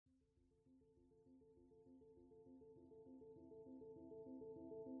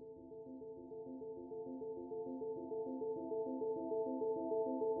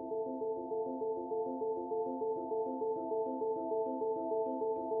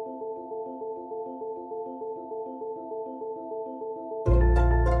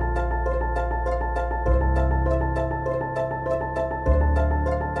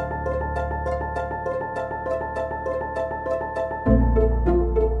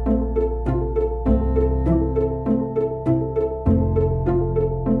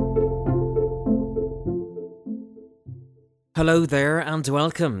Hello there and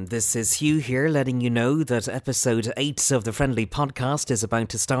welcome. This is Hugh here letting you know that episode 8 of the Friendly Podcast is about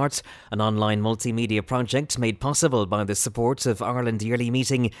to start, an online multimedia project made possible by the support of Ireland Yearly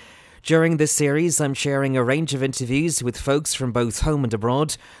Meeting. During this series, I'm sharing a range of interviews with folks from both home and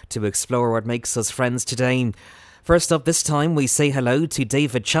abroad to explore what makes us friends today. First up this time, we say hello to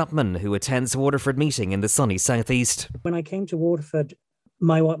David Champman, who attends Waterford Meeting in the sunny southeast. When I came to Waterford,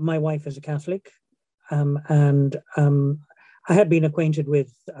 my wife is a Catholic, I had been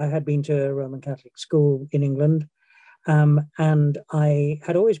to a Roman Catholic school in England, and I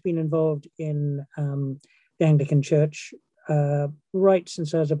had always been involved in the Anglican Church right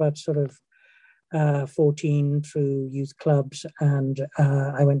since I was about 14 through youth clubs, and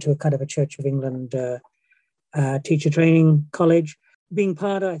I went to a kind of a Church of England teacher training college. Being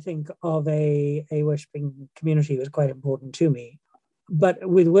part, I think, of a worshipping community was quite important to me. But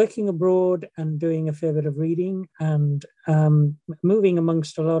with working abroad and doing a fair bit of reading and moving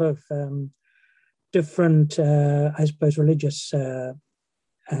amongst a lot of different, I suppose, religious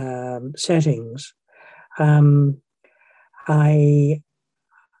settings, and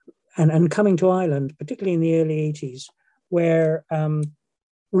coming to Ireland, particularly in the early 80s, where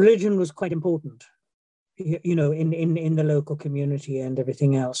religion was quite important, in the local community and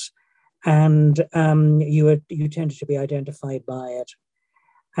everything else. And you tended to be identified by it.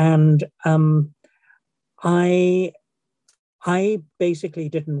 And I basically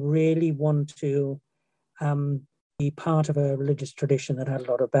didn't really want to be part of a religious tradition that had a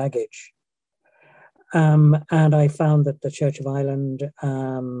lot of baggage. And I found that the Church of Ireland,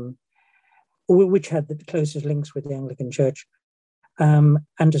 which had the closest links with the Anglican Church, and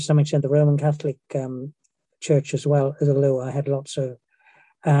to some extent the Roman Catholic Church as well, although I had lots of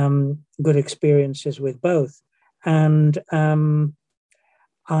good experiences with both. And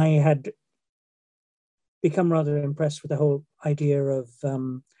I had become rather impressed with the whole idea of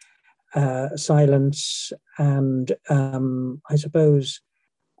silence and I suppose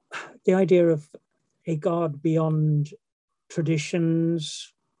the idea of a God beyond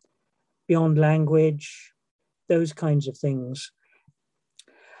traditions, beyond language, those kinds of things.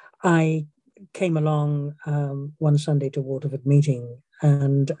 I came along one Sunday to Waterford Meeting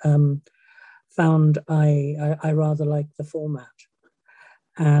and found I rather liked the format,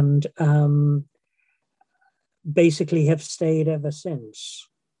 and basically have stayed ever since.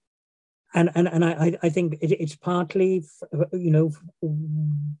 And I think it's partly,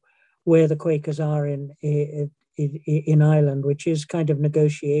 where the Quakers are in Ireland, which is kind of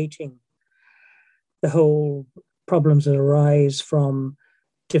negotiating the whole problems that arise from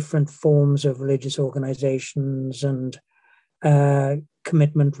different forms of religious organizations and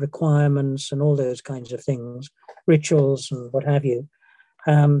commitment requirements and all those kinds of things, rituals and what have you.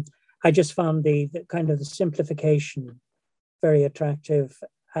 I just found the kind of the simplification very attractive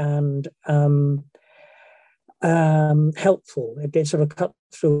and helpful. It did sort of cut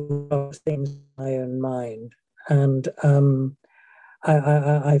through a lot of things in my own mind, and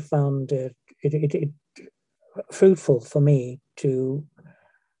I found it fruitful for me to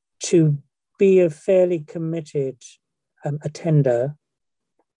be a fairly committed attender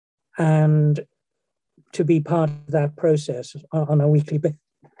and to be part of that process on a weekly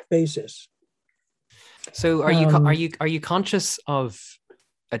basis. So are you conscious of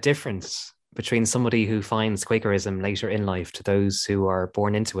a difference between somebody who finds Quakerism later in life to those who are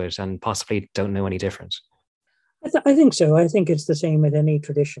born into it and possibly don't know any different? I think so. I think it's the same with any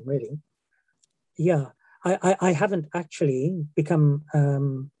tradition, really. Yeah, I haven't actually become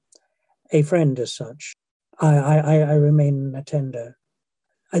a friend as such. I remain a attender.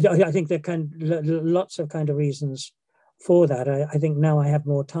 I think there are lots of kind of reasons for that. I think now I have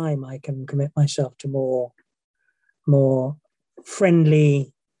more time, I can commit myself to more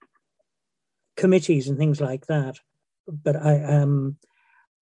friendly committees and things like that. But I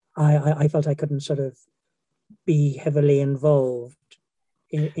felt I couldn't sort of be heavily involved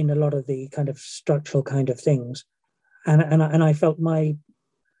in a lot of the kind of structural kind of things, and I felt my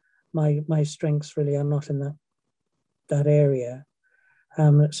strengths really are not in that area.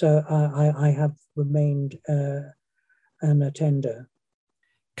 So I have remained an attender.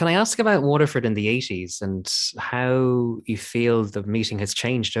 Can I ask about Waterford in the 80s and how you feel the meeting has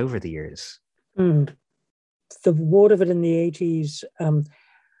changed over the years? The Waterford in the 80s,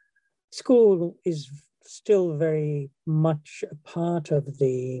 school is still very much a part of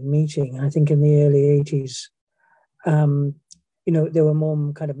the meeting. I think in the early 80s, there were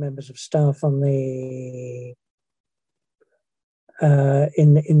more kind of members of staff on the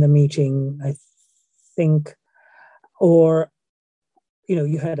in the meeting, I think, or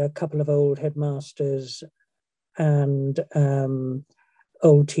you had a couple of old headmasters and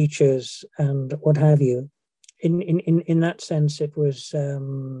old teachers and what have you. In that sense, it was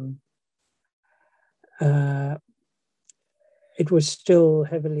still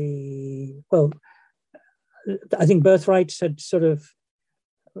heavily, well, I think birthrights had sort of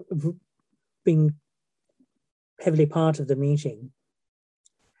been heavily part of the meeting.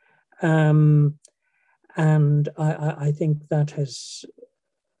 And I think that has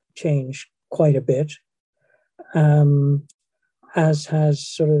changed quite a bit, as has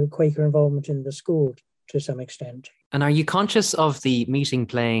sort of Quaker involvement in the school to some extent. And are you conscious of the meeting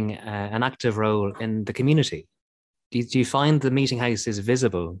playing an active role in the community? Do you find the meeting house is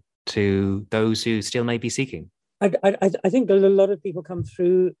visible to those who still may be seeking? I think a lot of people come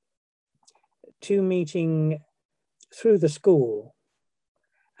through to meeting through the school,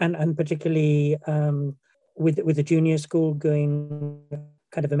 and particularly with the junior school going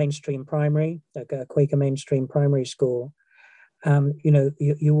kind of a mainstream primary, like a Quaker mainstream primary school.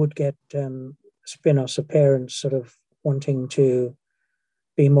 You would get spin-offs of parents sort of wanting to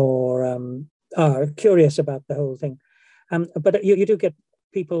be more curious about the whole thing. But you do get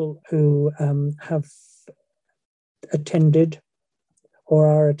people who have attended or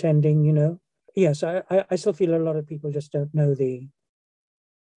are attending, Yes, I still feel a lot of people just don't know the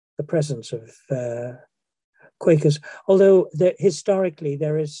presence of Quakers, although historically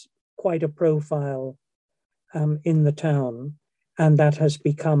there is quite a profile in the town, and that has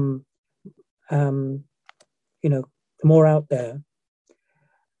become, more out there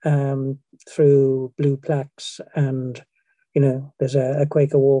through blue plaques, and there's a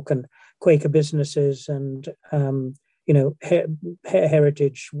Quaker walk and Quaker businesses, and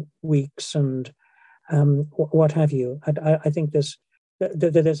heritage weeks and what have you. I think there's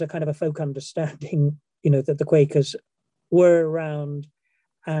a kind of a folk understanding, that the Quakers were around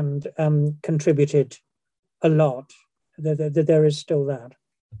and contributed a lot. There is still that.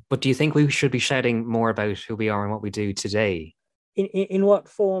 But do you think we should be shouting more about who we are and what we do today? In what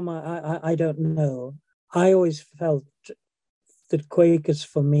form, I don't know. I always felt that Quakers,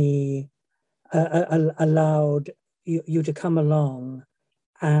 for me, allowed you to come along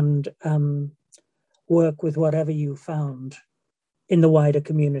and work with whatever you found in the wider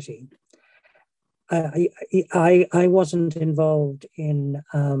community. I wasn't involved in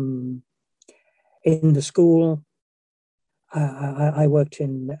the school. I worked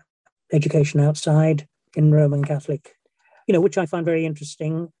in education outside in Roman Catholic, which I found very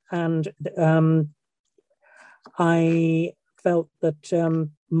interesting. And I felt that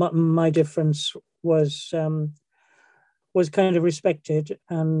my difference was kind of respected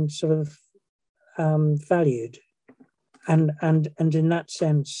and sort of valued. And in that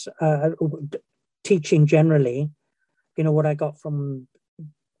sense, teaching generally, what I got from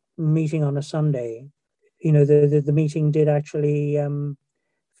meeting on a Sunday, the meeting did actually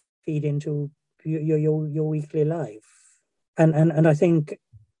feed into your weekly life, and I think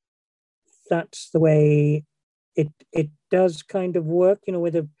that's the way it does kind of work.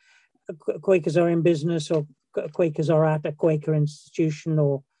 Whether Quakers are in business or Quakers are at a Quaker institution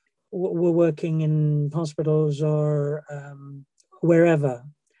or we're working in hospitals or wherever.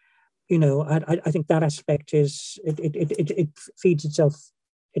 I think that aspect is it feeds itself,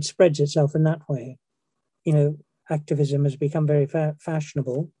 it spreads itself in that way. Activism has become very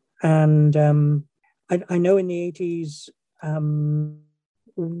fashionable, and I know in the 80s,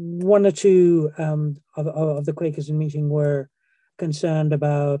 one or two of the Quakers in meeting were concerned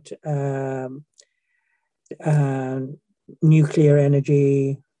about nuclear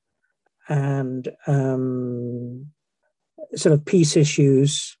energy and sort of peace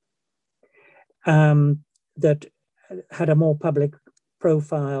issues that had a more public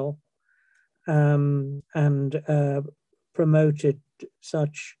profile and promoted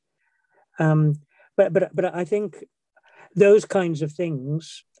such. But I think those kinds of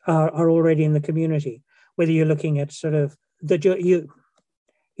things are already in the community. Whether you're looking at sort of I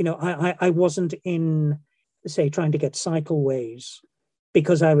wasn't in, say, trying to get cycleways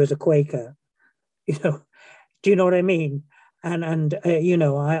because I was a Quaker. Do you know what I mean? And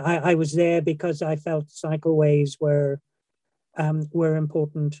I was there because I felt cycleways were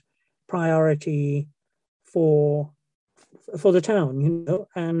important priority for the town,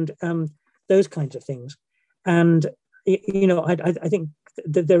 and those kinds of things. And I think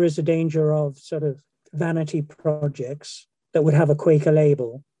that there is a danger of sort of vanity projects that would have a Quaker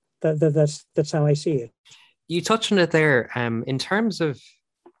label. That's how I see it. You touched on it there. In terms of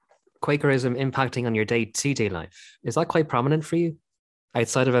Quakerism impacting on your day-to-day life, is that quite prominent for you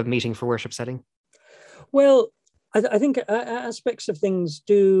outside of a meeting for worship setting? Well, I think aspects of things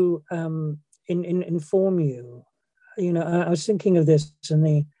do inform you. I was thinking of this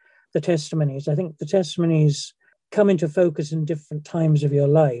in the testimonies. I think the testimonies come into focus in different times of your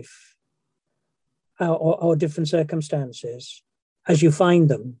life, or different circumstances as you find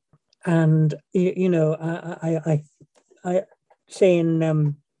them. And I say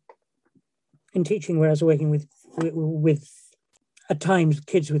in teaching, where I was working with at times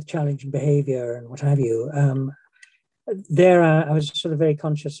kids with challenging behaviour and what have you. There, I was sort of very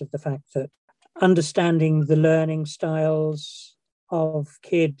conscious of the fact that understanding the learning styles of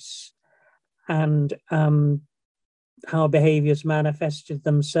kids and how behaviours manifested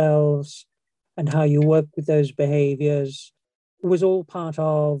themselves and how you work with those behaviours was all part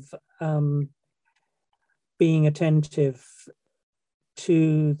of being attentive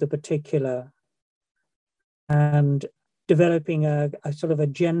to the particular and developing a sort of a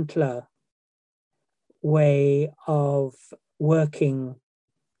gentler way of working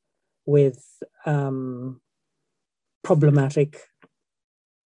with problematic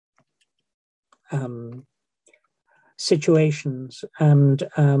situations and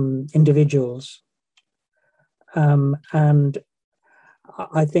individuals. And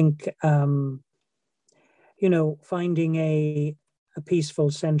I think, finding a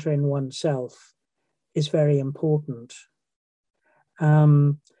peaceful center in oneself is very important.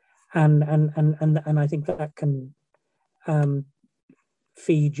 And I think that can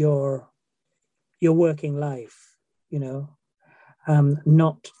feed your working life, not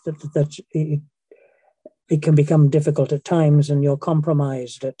that it can become difficult at times and you're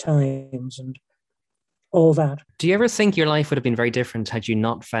compromised at times and all that. Do you ever think your life would have been very different had you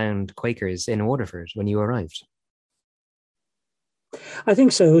not found Quakers in Waterford when you arrived? I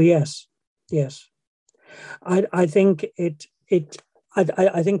think so, yes. I think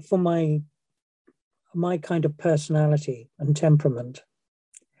I think for my kind of personality and temperament,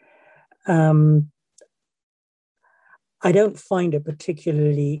 I don't find it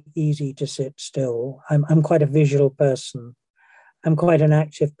particularly easy to sit still. I'm quite a visual person. I'm quite an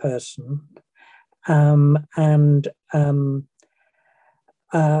active person. I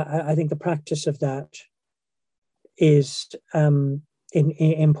think the practice of that is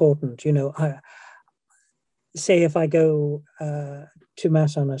important. Say if I go to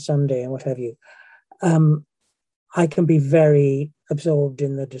Mass on a Sunday and what have you, I can be very absorbed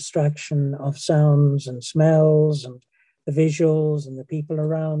in the distraction of sounds and smells and the visuals and the people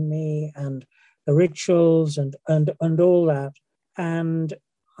around me and the rituals and all that. And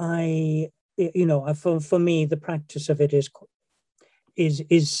for me, the practice of it is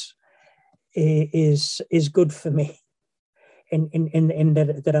good for me. In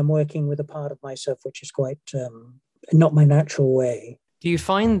that I'm working with a part of myself which is quite not my natural way. Do you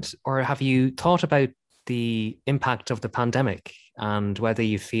find, or have you thought about the impact of the pandemic and whether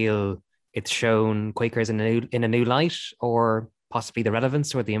you feel it's shown Quakers in a new light, or possibly the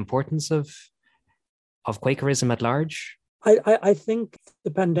relevance or the importance of Quakerism at large? I think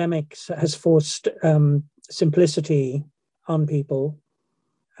the pandemic has forced simplicity on people,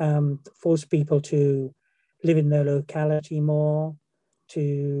 forced people to live in their locality more,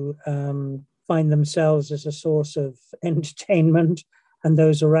 to find themselves as a source of entertainment and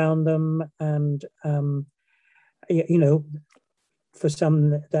those around them. And, for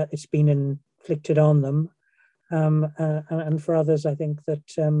some that it's been inflicted on them. And for others, I think that,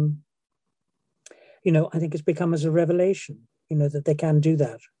 I think it's become as a revelation, that they can do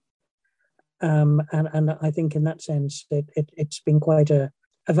that. And I think in that sense, it's been quite a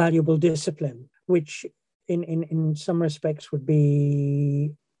valuable discipline, which in some respects could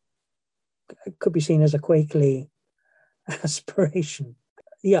be seen as a Quakerly aspiration.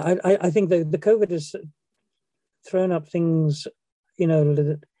 Yeah, I think the COVID has thrown up things,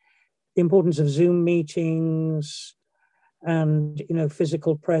 the importance of Zoom meetings and,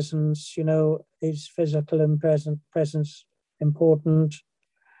 physical presence, is physical and presence important?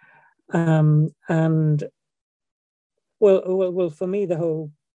 And well, for me, the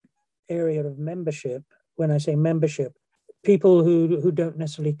whole area of membership, when I say membership, people who don't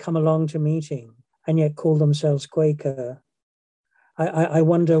necessarily come along to meeting and yet call themselves Quaker, I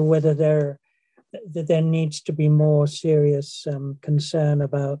wonder whether there needs to be more serious concern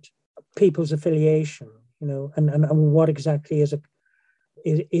about people's affiliation, and what exactly is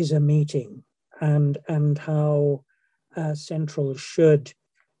a meeting, and how central should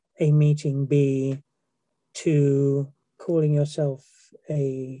a meeting be to calling yourself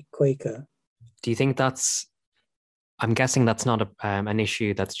a Quaker. Do you think I'm guessing that's not an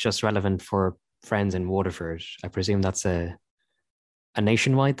issue that's just relevant for friends in Waterford. I presume that's a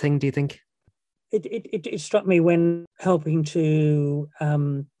nationwide thing, do you think? It struck me when helping to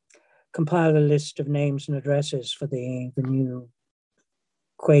compile a list of names and addresses for the new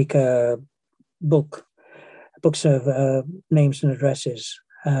Quaker books of names and addresses,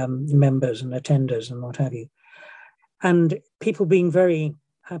 members and attenders and what have you. And people being very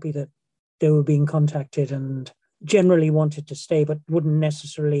happy that they were being contacted and generally wanted to stay, but wouldn't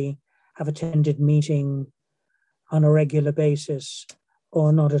necessarily have attended meeting on a regular basis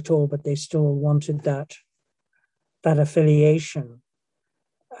or not at all, but they still wanted that affiliation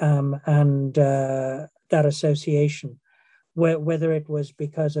and that association, whether it was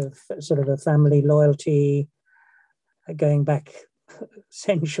because of sort of a family loyalty going back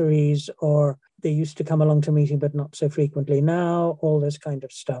centuries, or they used to come along to meeting but not so frequently now, all this kind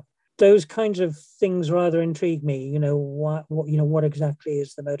of stuff. Those kinds of things rather intrigue me. What exactly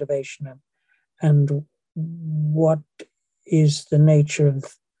is the motivation, and what is the nature of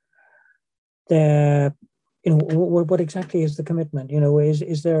their, what exactly is the commitment?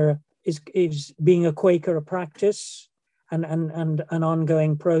 Is being a Quaker a practice and an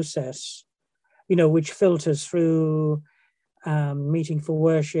ongoing process, which filters through meeting for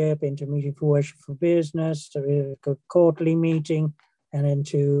worship, into meeting for worship for business, to a quarterly meeting, and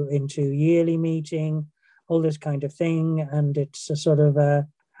into yearly meeting, all this kind of thing. And it's a sort of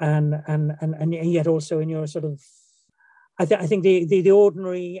and yet also in your sort of, I think the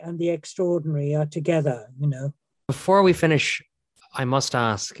ordinary and the extraordinary are together. Before we finish, I must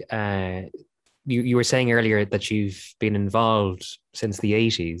ask. You were saying earlier that you've been involved since the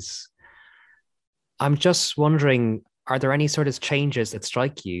 80s. I'm just wondering, are there any sort of changes that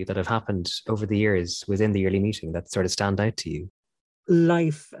strike you that have happened over the years within the yearly meeting that sort of stand out to you?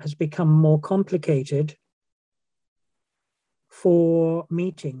 Life has become more complicated for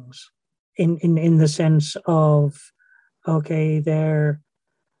meetings in the sense of, okay, they're,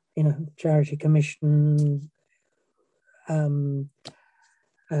 charity commission,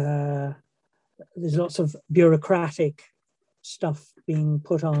 there's lots of bureaucratic stuff being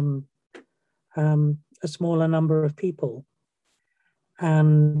put on a smaller number of people.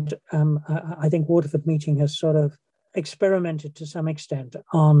 And I think Waterford Meeting has sort of experimented to some extent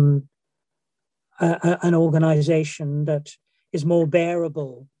on an organisation that is more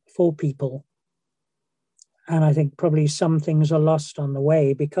bearable for people. And I think probably some things are lost on the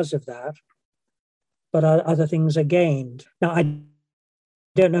way because of that, but other things are gained. Now, I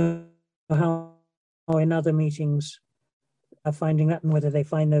don't know how in other meetings are finding that, and whether they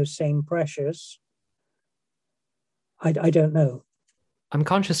find those same pressures. I don't know. I'm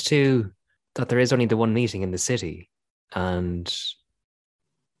conscious too that there is only the one meeting in the city, and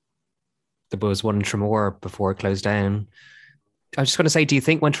there was one in Tramore before it closed down. I was just going to say, do you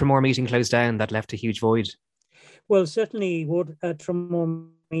think when Tramore Meeting closed down, that left a huge void? Well, certainly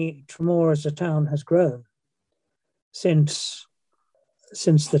Tramore as a town has grown since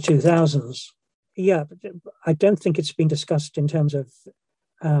the 2000s. Yeah, but I don't think it's been discussed in terms of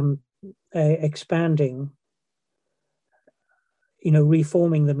expanding,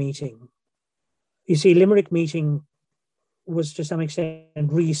 reforming the meeting. You see, Limerick Meeting was to some extent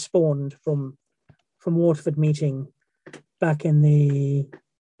respawned from Waterford Meeting back in the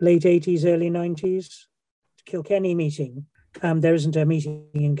late 80s, early 90s. Kilkenny Meeting. There isn't a meeting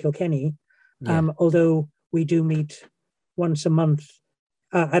in Kilkenny, although we do meet once a month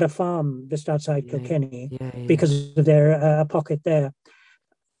at a farm just outside Kilkenny because of their pocket there.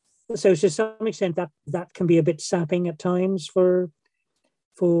 So to some extent, that can be a bit sapping at times for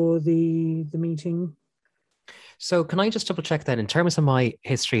the meeting. So can I just double check that in terms of my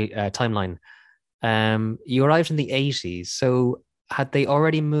history timeline? You arrived in the 80s, so had they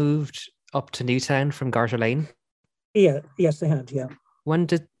already moved up to Newtown from Garter Lane? Yes, they had. Yeah. When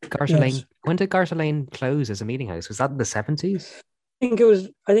did Garter Lane close as a meeting house? Was that in the 70s? I think it was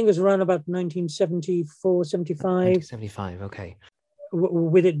around about 1974, 75. 1975, okay.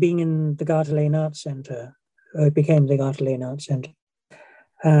 With it being in the Garter Lane Arts Centre, it became the Garter Lane Arts Centre.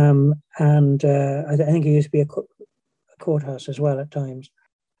 And I think it used to be a courthouse as well at times.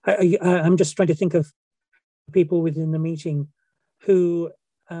 I'm just trying to think of people within the meeting who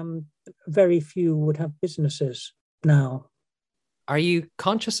very few would have businesses now. Are you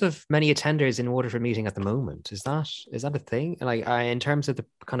conscious of many attenders in Waterford Meeting at the moment? Is that a thing? Like, in terms of the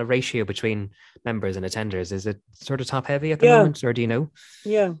kind of ratio between members and attenders, is it sort of top heavy at the moment, or do you know?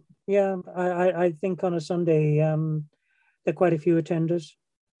 Yeah. I think on a Sunday there are quite a few attenders.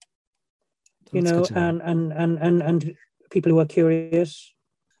 And people who are curious.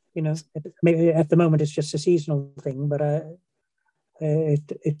 Maybe at the moment it's just a seasonal thing, but it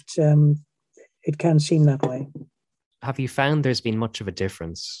can seem that way. Have you found there's been much of a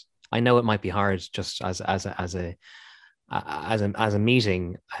difference? I know it might be hard just as as a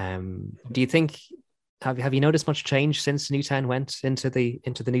meeting. Do you think have you noticed much change since Newtown went into the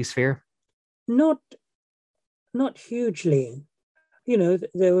new sphere? Not not hugely.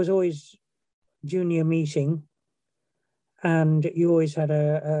 There was always junior meeting, and you always had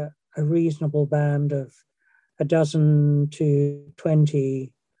a reasonable band of a dozen to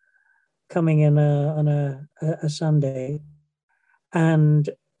 20 coming in on a Sunday, and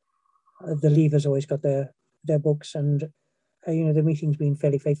the leavers always got their books, and the meeting's been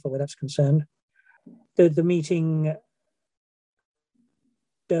fairly faithful where that's concerned. The meeting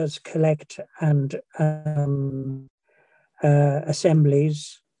does collect and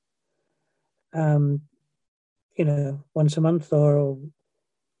assemblies, once a month, or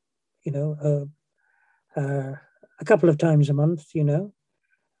a couple of times a month.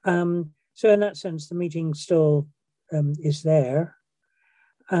 So in that sense, the meeting still is there,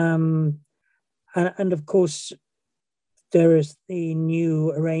 and of course there is the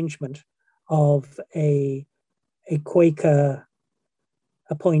new arrangement of a Quaker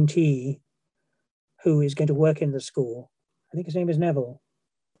appointee who is going to work in the school. I think his name is Neville.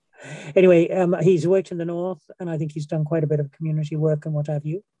 Anyway, he's worked in the north, and I think he's done quite a bit of community work and what have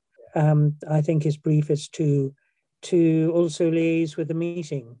you. I think his brief is to also liaise with the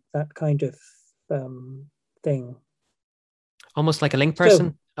meeting, that kind of thing. Almost like a link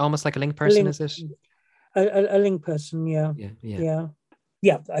person. Almost like a link person, is it? A link person, yeah.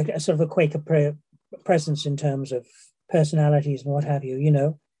 A sort of a Quaker presence in terms of personalities and what have you.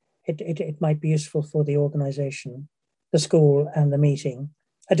 It might be useful for the organisation, the school, and the meeting.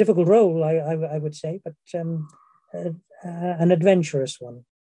 A difficult role, I would say, but an adventurous one.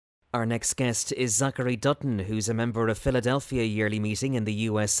 Our next guest is Zachary Dutton, who's a member of Philedelphia Yearly Meeting in the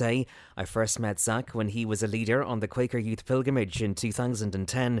USA. I first met Zach when he was a leader on the Quaker Youth Pilgrimage in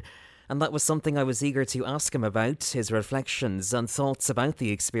 2010, and that was something I was eager to ask him about, his reflections and thoughts about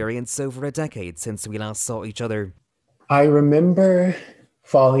the experience over a decade since we last saw each other. I remember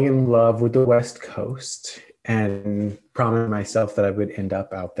falling in love with the West Coast and promising myself that I would end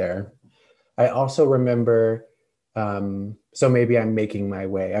up out there. I also remember, so maybe I'm making my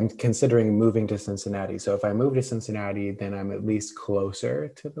way. I'm considering moving to Cincinnati. So if I move to Cincinnati, then I'm at least closer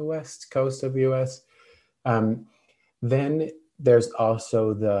to the West Coast of the US. Then there's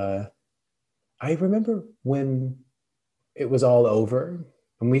also I remember when it was all over,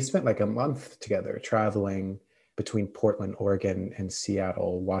 and we spent like a month together traveling between Portland, Oregon, and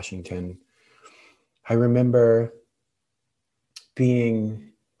Seattle, Washington. I remember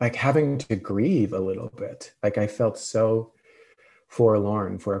being like having to grieve a little bit. Like I felt so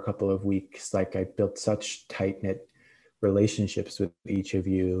forlorn for a couple of weeks. Like I built such tight-knit relationships with each of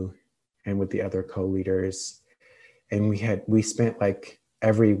you and with the other co-leaders. And we spent like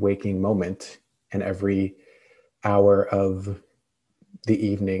every waking moment and every hour of the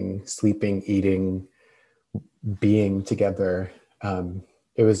evening sleeping, eating, being together.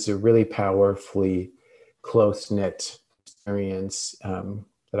 It was a really powerfully close-knit experience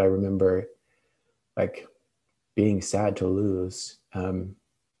that I remember like being sad to lose. It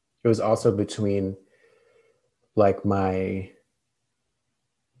was also between like I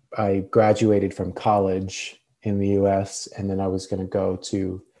graduated from college in the US, and then I was going to go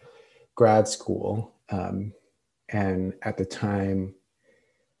to grad school. And at the time,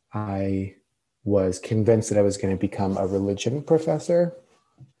 I was convinced that I was going to become a religion professor.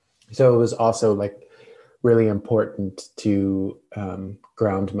 So it was also like really important to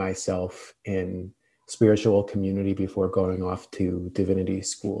ground myself in spiritual community before going off to divinity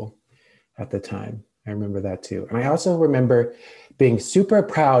school at the time. I remember that too. And I also remember being super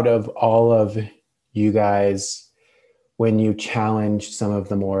proud of all of you guys when you challenged some of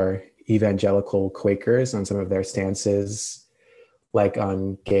the more evangelical Quakers on some of their stances, like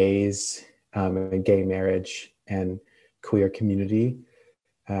on gays and gay marriage and queer community.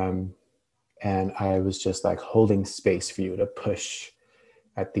 And I was just like holding space for you to push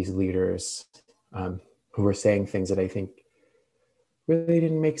at these leaders who were saying things that I think really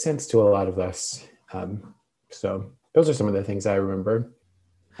didn't make sense to a lot of us. So those are some of the things I remember.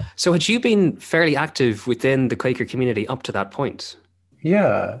 So had you been fairly active within the Quaker community up to that point?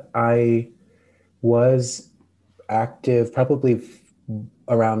 Yeah, I was active probably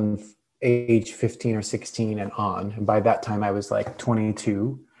around age 15 or 16 and on. And by that time I was like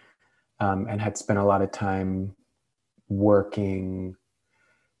 22 and had spent a lot of time working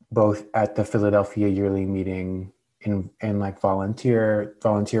both at the Philedelphia Yearly Meeting in like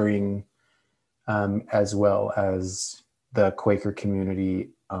volunteering as well as the Quaker community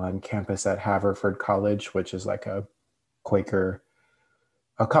on campus at Waterford College, which is like a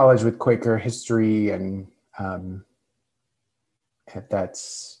college with Quaker history and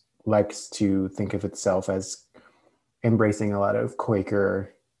that's likes to think of itself as embracing a lot of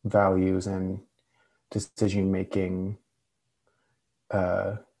Quaker values and decision-making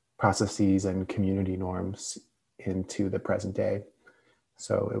processes and community norms into the present day.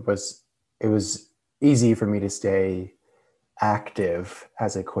 So it was easy for me to stay active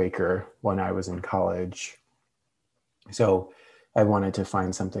as a Quaker when I was in college. So I wanted to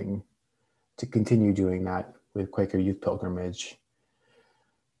find something to continue doing that with Quaker Youth Pilgrimage.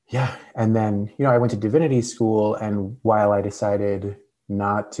 Yeah, and then, I went to divinity school, and while I decided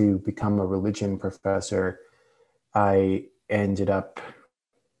not to become a religion professor, I ended up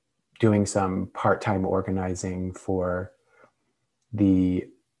doing some part-time organizing for the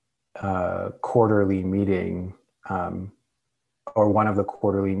quarterly meeting, or one of the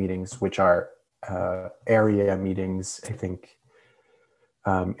quarterly meetings, which are area meetings, I think,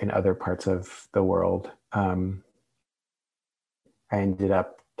 in other parts of the world. I ended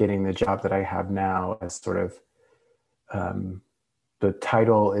up getting the job that I have now as sort of, the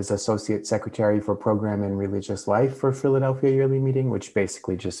title is Associate Secretary for Program and Religious Life for Philedelphia Yearly Meeting, which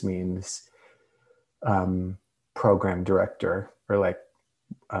basically just means program director, or like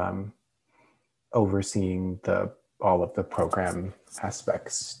overseeing all of the program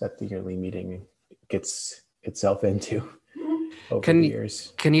aspects that the yearly meeting gets itself into over the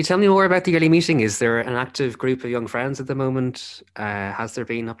years. Can you tell me more about the yearly meeting? Is there an active group of young friends at the moment? Has there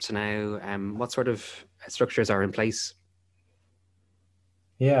been up to now? What sort of structures are in place?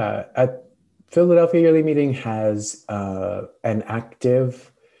 Yeah, at Philadelphia Yearly Meeting has an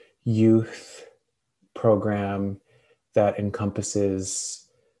active youth program that encompasses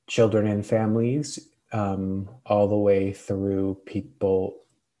children and families, all the way through people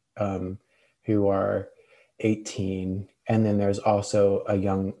who are 18. And then there's also a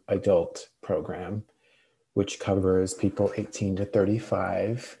young adult program, which covers people 18 to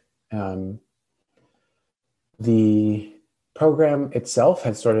 35. The program itself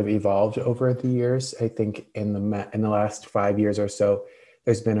has sort of evolved over the years. I think in the last 5 years or so,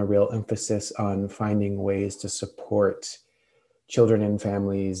 there's been a real emphasis on finding ways to support children and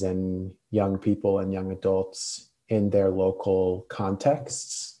families and young people and young adults in their local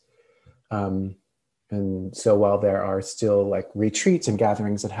contexts. And so while there are still like retreats and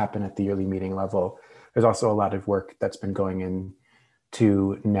gatherings that happen at the yearly meeting level, there's also a lot of work that's been going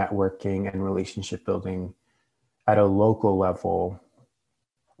into networking and relationship building at a local level,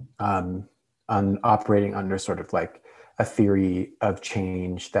 on operating under sort of like a theory of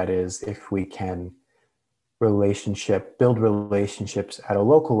change. That is, if we can build relationships at a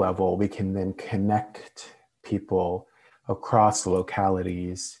local level, we can then connect people across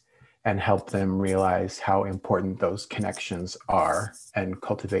localities and help them realize how important those connections are and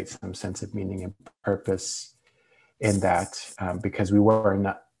cultivate some sense of meaning and purpose in that, because we were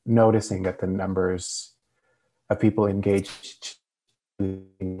not noticing that the numbers of people engaged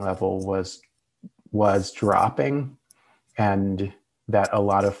level was dropping, and that a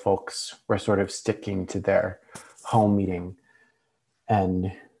lot of folks were sort of sticking to their home meeting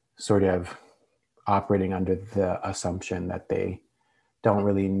and sort of operating under the assumption that they don't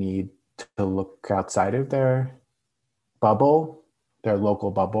really need to look outside of their bubble, their local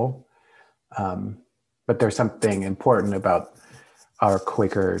bubble. But there's something important about our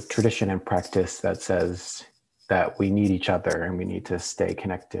Quaker tradition and practice that says that we need each other and we need to stay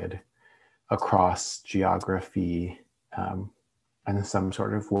connected across geography, in some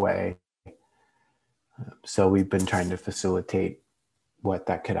sort of way. So we've been trying to facilitate what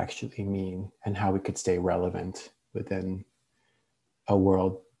that could actually mean and how we could stay relevant within a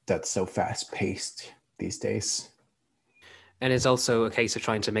world that's so fast-paced these days. And it's also a case of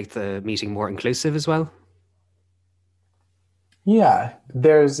trying to make the meeting more inclusive as well? Yeah,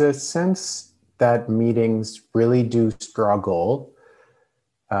 there's a sense that meetings really do struggle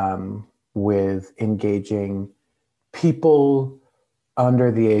with engaging people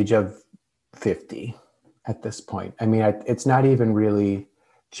under the age of 50 at this point. I mean, it's not even really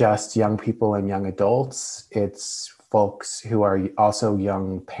just young people and young adults. It's folks who are also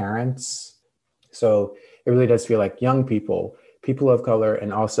young parents. So it really does feel like young people of color,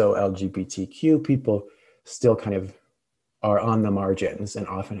 and also LGBTQ people still kind of are on the margins and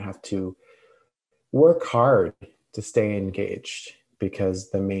often have to work hard to stay engaged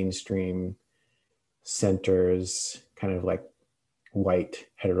because the mainstream centers kind of like white,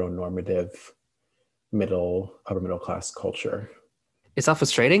 heteronormative, upper middle class culture. Is that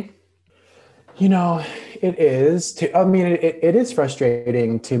frustrating? It is. It is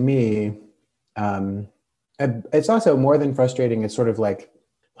frustrating to me. It's also more than frustrating. It's sort of like,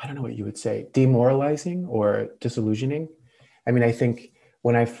 I don't know what you would say, demoralizing or disillusioning, I mean, I think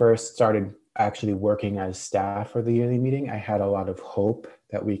when I first started actually working as staff for the yearly meeting, I had a lot of hope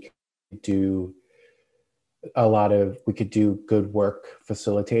that we could do good work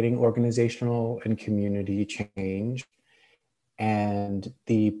facilitating organizational and community change. And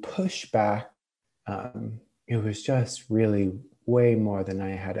the pushback, it was just really way more than I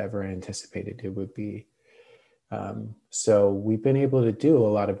had ever anticipated it would be. So we've been able to do a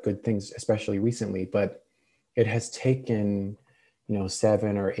lot of good things, especially recently, but it has taken,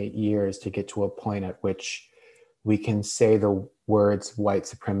 7 or 8 years to get to a point at which we can say the words white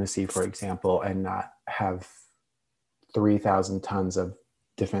supremacy, for example, and not have 3,000 tons of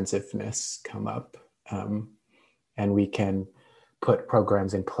defensiveness come up. And we can put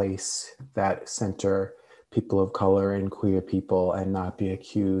programs in place that center people of color and queer people and not be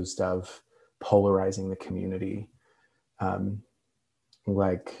accused of polarizing the community,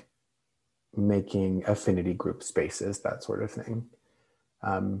 like making affinity group spaces, that sort of thing.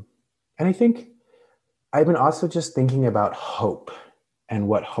 And I think I've been also just thinking about hope and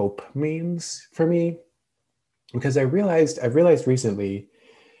what hope means for me, because I've realized recently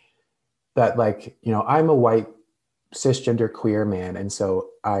that, like, I'm a white cisgender queer man, and so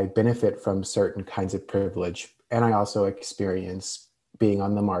I benefit from certain kinds of privilege, and I also experience being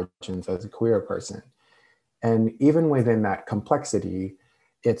on the margins as a queer person. And even within that complexity,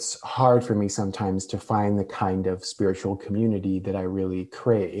 it's hard for me sometimes to find the kind of spiritual community that I really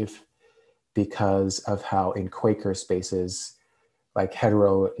crave, because of how in Quaker spaces, like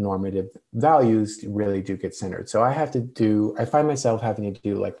heteronormative values really do get centered. So I find myself having to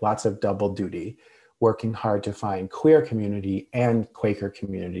do like lots of double duty, working hard to find queer community and Quaker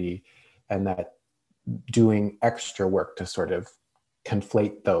community, and that doing extra work to sort of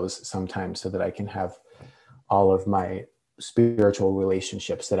conflate those sometimes so that I can have all of my spiritual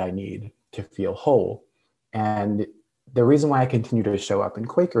relationships that I need to feel whole. And the reason why I continue to show up in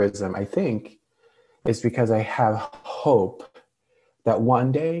Quakerism, I think, is because I have hope that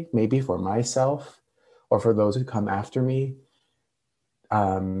one day, maybe for myself or for those who come after me,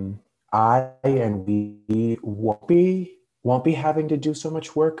 I and we won't be having to do so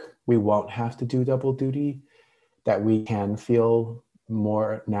much work. We won't have to do double duty, that we can feel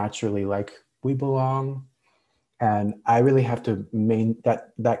more naturally like we belong. And I really have to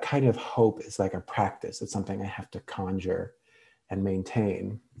that kind of hope is like a practice. It's something I have to conjure and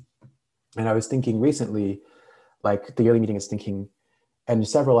maintain. And I was thinking recently, like the yearly meeting is thinking, and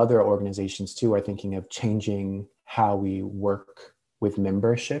several other organizations too are thinking of changing how we work with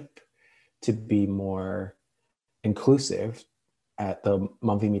membership to be more inclusive at the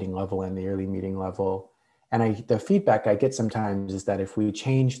monthly meeting level and the yearly meeting level. And the feedback I get sometimes is that if we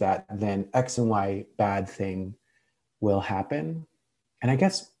change that, then X and Y bad thing will happen. And I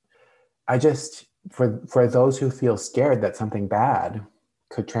guess for those who feel scared that something bad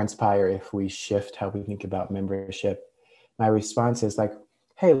could transpire if we shift how we think about membership, my response is like,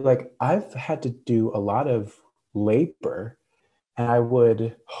 hey, like I've had to do a lot of labor, and I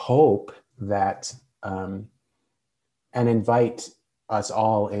would hope that and invite us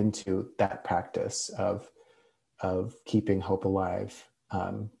all into that practice of keeping hope alive,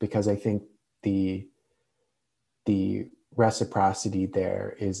 because I think the reciprocity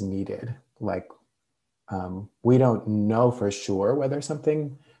there is needed. Like, we don't know for sure whether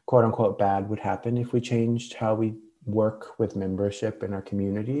something quote unquote bad would happen if we changed how we work with membership in our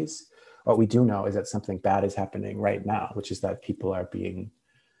communities. What we do know is that something bad is happening right now, which is that people are being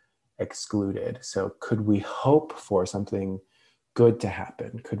excluded. So could we hope for something good to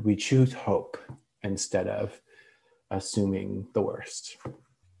happen? Could we choose hope instead of assuming the worst?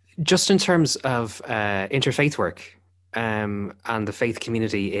 Just in terms of interfaith work and the faith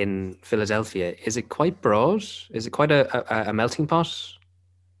community in Philadelphia, is it quite broad? Is it quite a melting pot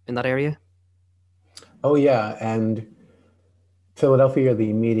in that area? Oh yeah, and Philadelphia,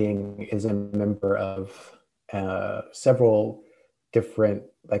 the meeting, is a member of several different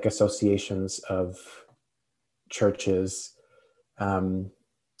like associations of churches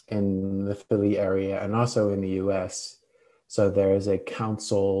in the Philly area and also in the US. So there is a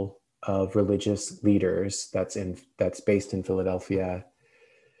council of religious leaders that's based in Philadelphia,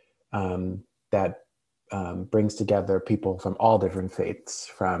 that brings together people from all different faiths,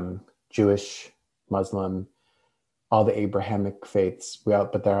 from Jewish, Muslim, all the Abrahamic faiths.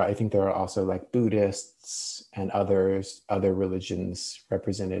 But I think there are also like Buddhists and other religions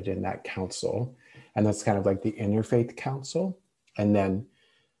represented in that council. And that's kind of like the interfaith council. And then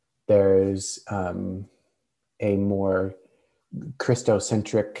there's a more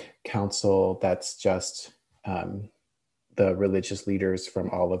Christocentric council that's just the religious leaders from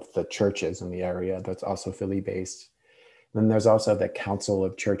all of the churches in the area, that's also Philly based. Then there's also the Council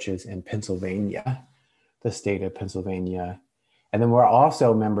of Churches in Pennsylvania, the state of Pennsylvania. And then we're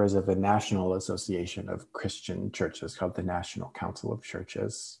also members of the National Association of Christian Churches called the National Council of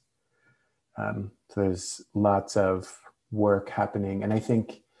Churches. So there's lots of work happening. And I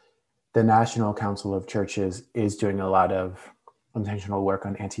think the National Council of Churches is doing a lot of intentional work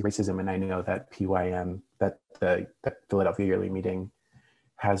on anti-racism. And I know that PYM, that the Philadelphia Yearly Meeting,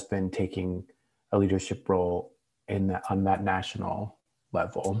 has been taking a leadership role on that national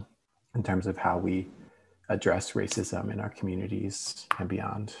level in terms of how we address racism in our communities and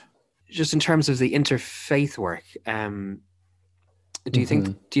beyond. Just in terms of the interfaith work, do you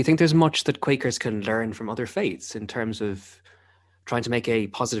think there's much that Quakers can learn from other faiths in terms of trying to make a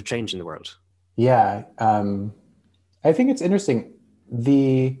positive change in the world? Yeah, I think it's interesting.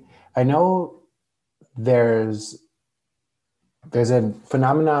 I know there's a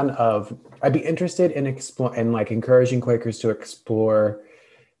phenomenon of, I'd be interested in encouraging Quakers to explore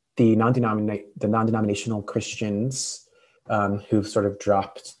the non-denominational Christians who've sort of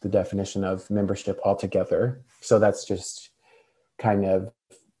dropped the definition of membership altogether. So that's just kind of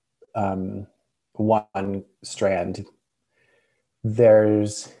one strand.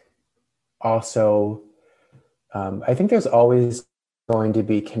 There's also, I think there's always going to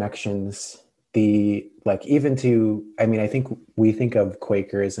be connections, I think we think of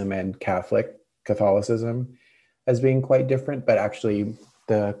Quakerism and Catholicism as being quite different, but actually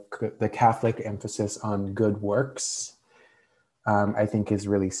the Catholic emphasis on good works, I think is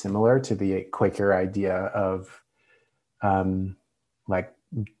really similar to the Quaker idea of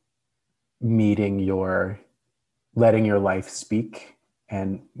letting your life speak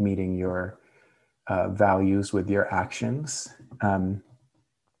and meeting your values with your actions.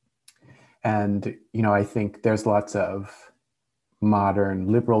 And, I think there's lots of modern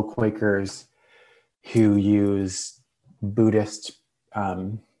liberal Quakers who use Buddhist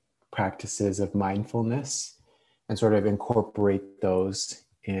practices of mindfulness and sort of incorporate those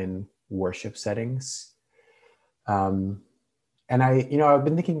in worship settings. And I've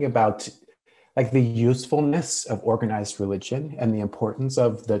been thinking about the usefulness of organized religion and the importance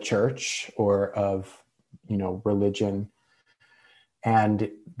of the church or of, religion. And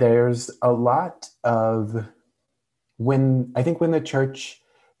there's a lot of when the church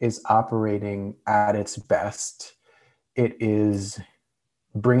is operating at its best, it is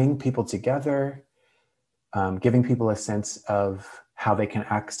bringing people together, giving people a sense of how they can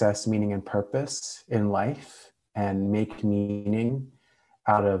access meaning and purpose in life and make meaning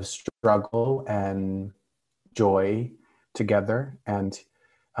out of struggle and joy together, and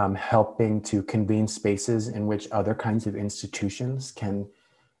helping to convene spaces in which other kinds of institutions can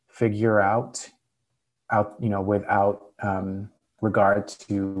figure out without regard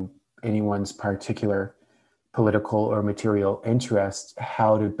to anyone's particular political or material interest,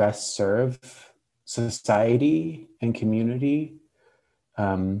 how to best serve society and community.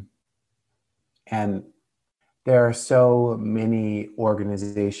 And there are so many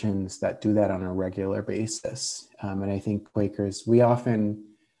organizations that do that on a regular basis. And I think Quakers, we often,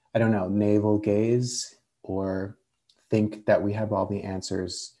 navel gaze or think that we have all the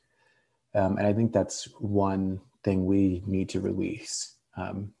answers. And I think that's one thing we need to release.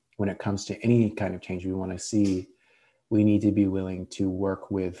 When it comes to any kind of change we want to see, we need to be willing to work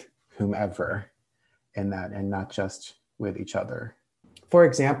with whomever in that and not just with each other. For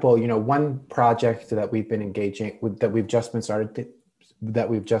example, one project that we've been engaging with, that we've just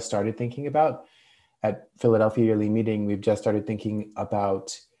started thinking about at Philadelphia Yearly Meeting, we've just started thinking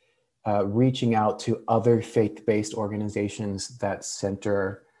about reaching out to other faith-based organizations that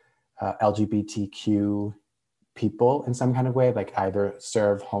center LGBTQ people in some kind of way, like either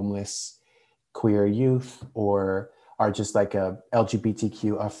serve homeless queer youth or are just like a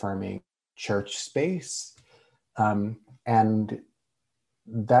LGBTQ affirming church space. And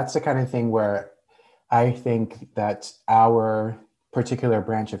that's the kind of thing where I think that our particular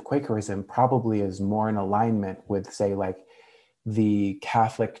branch of Quakerism probably is more in alignment with, say, like the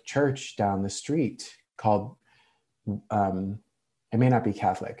Catholic church down the street called, it may not be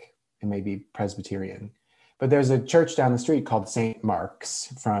Catholic, it may be Presbyterian, but there's a church down the street called St.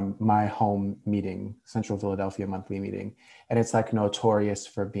 Mark's from my home meeting, Central Philadelphia monthly meeting. And it's like notorious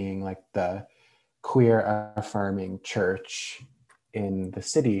for being like the queer affirming church in the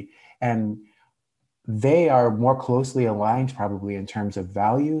city. And they are more closely aligned probably in terms of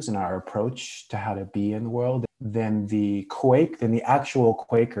values and our approach to how to be in the world than the actual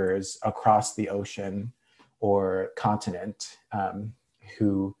Quakers across the ocean or continent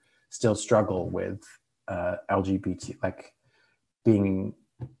who still struggle with LGBT, like being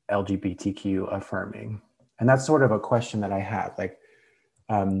LGBTQ affirming. And that's sort of a question that I have. Like,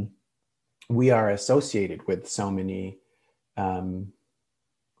 we are associated with so many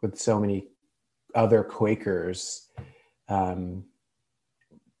other Quakers,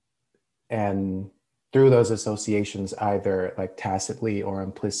 and through those associations, either like tacitly or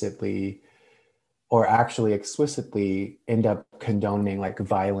implicitly, or actually explicitly, end up condoning like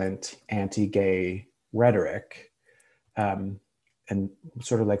violent anti-gay rhetoric, and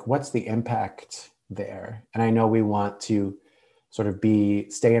sort of like, what's the impact there? And I know we want to sort of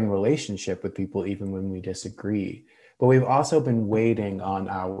stay in relationship with people even when we disagree, but we've also been waiting on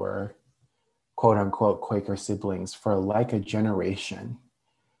our quote unquote Quaker siblings for like a generation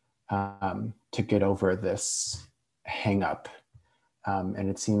to get over this hang up. And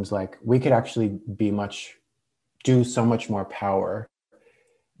it seems like we could actually be so much more powerful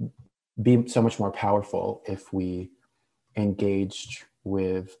if we engaged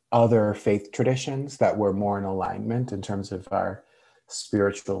with other faith traditions that were more in alignment in terms of our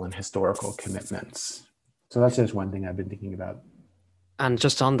spiritual and historical commitments. So that's just one thing I've been thinking about. And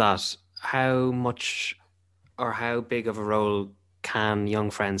just on that, how much or how big of a role can young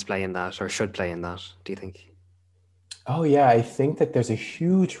friends play in that, or should play in that, do you think? Oh yeah, I think that there's a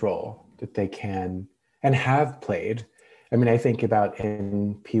huge role that they can and have played. I mean, I think about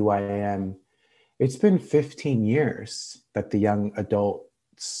in PYAM, it's been 15 years that the young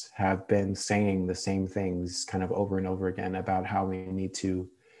adults have been saying the same things kind of over and over again about how we need to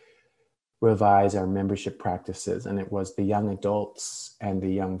revise our membership practices. And it was the young adults and the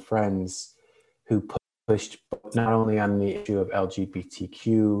young friends who pushed not only on the issue of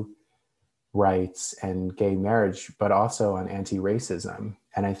LGBTQ rights and gay marriage, but also on anti-racism.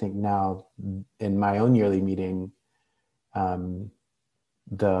 And I think now in my own yearly meeting,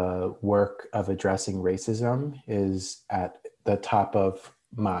 the work of addressing racism is at the top of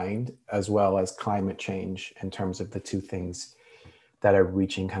mind, as well as climate change, in terms of the two things that are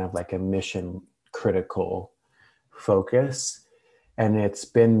reaching kind of like a mission critical focus. And it's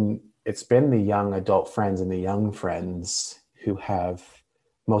been the young adult friends and the young friends who have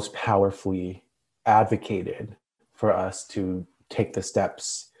most powerfully advocated for us to take the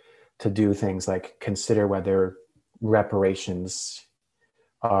steps to do things like consider whether reparations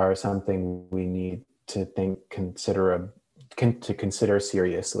are something we need to consider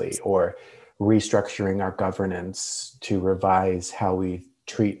seriously, or restructuring our governance to revise how we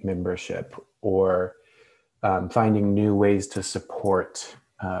treat membership, or finding new ways to support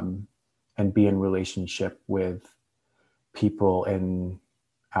and be in relationship with people in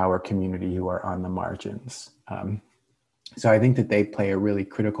our community who are on the margins. So I think that they play a really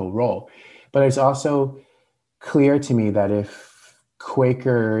critical role. But it's also clear to me that if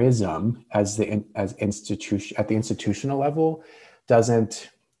Quakerism at the institutional level doesn't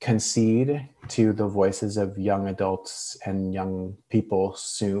concede to the voices of young adults and young people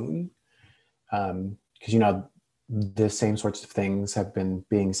soon, because the same sorts of things have been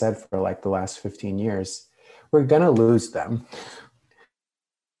being said for like the last 15 years, we're gonna lose them.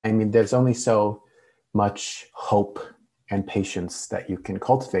 I mean, there's only so much hope and patience that you can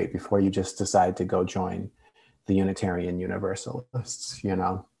cultivate before you just decide to go join the Unitarian Universalists,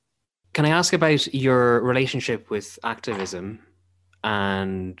 Can I ask about your relationship with activism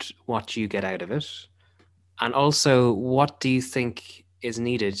and what you get out of it? And also, what do you think is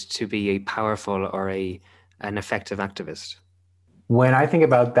needed to be a powerful or an effective activist? When I think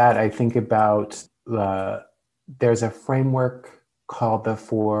about that, I think about there's a framework called the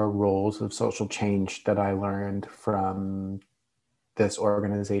 4 Roles of Social Change that I learned from this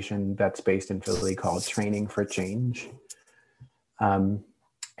organization that's based in Philly called Training for Change. And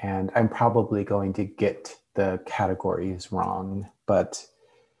I'm probably going to get the categories wrong, but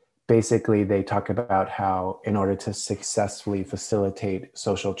basically they talk about how in order to successfully facilitate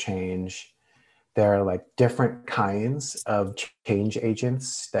social change, there are like different kinds of change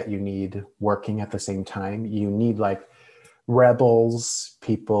agents that you need working at the same time. You need like rebels,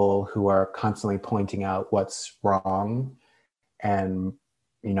 people who are constantly pointing out what's wrong and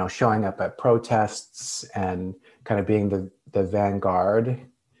showing up at protests and kind of being the vanguard.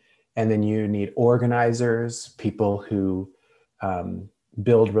 And then you need organizers, people who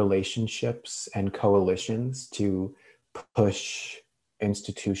build relationships and coalitions to push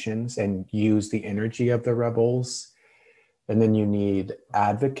institutions and use the energy of the rebels. And then you need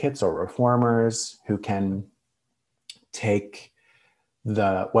advocates or reformers who can take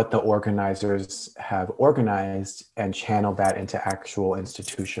what the organizers have organized and channel that into actual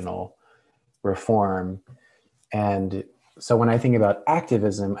institutional reform. And so when I think about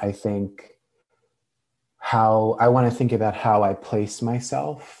activism, I want to think about how I place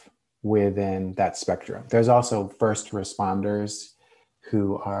myself within that spectrum. There's also first responders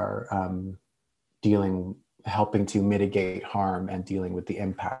who are helping to mitigate harm and dealing with the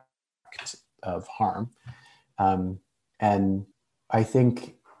impact of harm. And I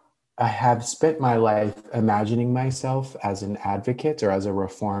think I have spent my life imagining myself as an advocate or as a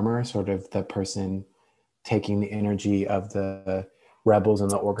reformer, sort of the person taking the energy of the rebels and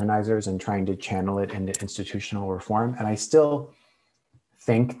the organizers and trying to channel it into institutional reform. And I still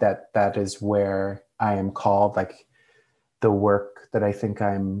think that that is where I am called, like the work that I think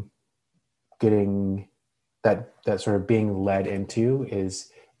I'm getting, that sort of being led into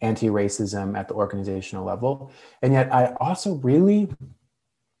is anti-racism at the organizational level. And yet I also really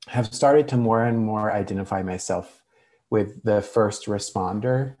have started to more and more identify myself with the first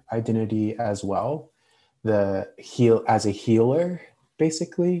responder identity as well, as a healer,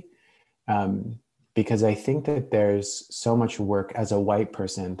 basically, because I think that there's so much work as a white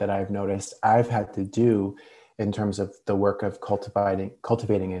person that I've noticed I've had to do in terms of the work of cultivating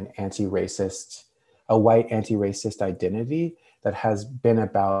a white anti-racist identity that has been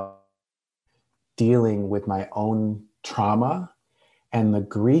about dealing with my own trauma and the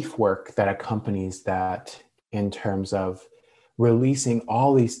grief work that accompanies that, in terms of releasing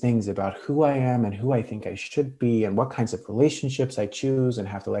all these things about who I am and who I think I should be and what kinds of relationships I choose and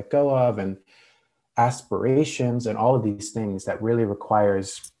have to let go of, and aspirations and all of these things that really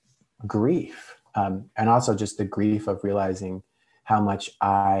requires grief. And also just the grief of realizing how much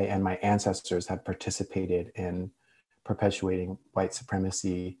I and my ancestors have participated in perpetuating white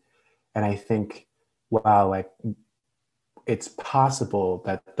supremacy. And I think, wow, like it's possible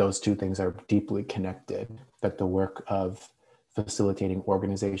that those two things are deeply connected, that the work of facilitating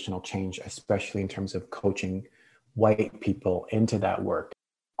organizational change, especially in terms of coaching white people into that work,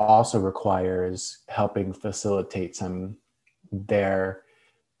 also requires helping facilitate their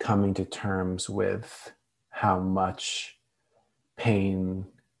coming to terms with how much pain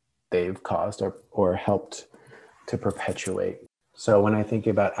they've caused or helped to perpetuate. So when I think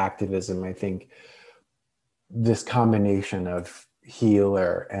about activism, I think this combination of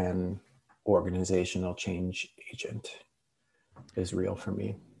healer and organizational change agent is real for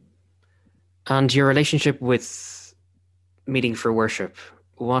me. And your relationship with Meeting for Worship,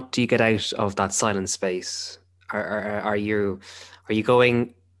 what do you get out of that silent space? Are you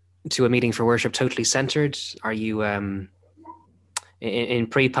going to a Meeting for Worship totally centered? Are you in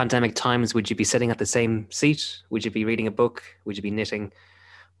pre-pandemic times, would you be sitting at the same seat? Would you be reading a book? Would you be knitting?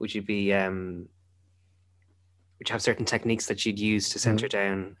 Would you be would you have certain techniques that you'd use to center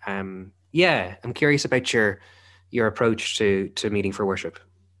down? Yeah, I'm curious about your approach to Meeting for Worship.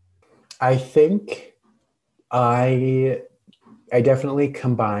 I think I definitely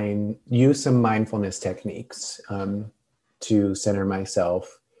use some mindfulness techniques to center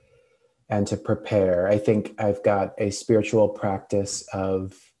myself and to prepare. I think I've got a spiritual practice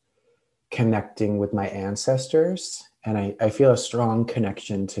of connecting with my ancestors, and I feel a strong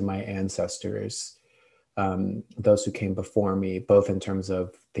connection to my ancestors, those who came before me, both in terms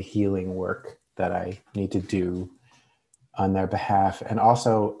of the healing work that I need to do on their behalf. And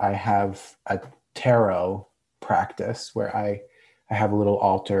also I have a tarot practice where I have a little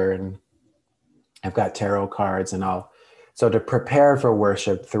altar and I've got tarot cards, and so to prepare for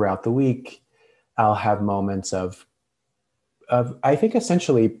worship throughout the week, I'll have moments of I think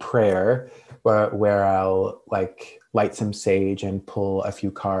essentially prayer where I'll like light some sage and pull a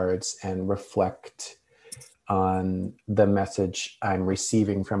few cards and reflect on the message I'm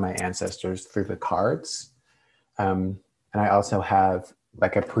receiving from my ancestors through the cards. And I also have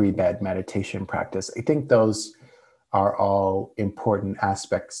like a pre-bed meditation practice. I think those are all important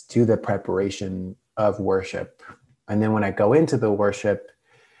aspects to the preparation of worship. And then when I go into the worship,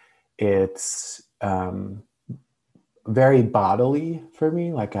 it's very bodily for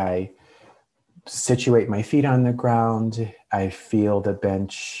me. Like I situate my feet on the ground. I feel the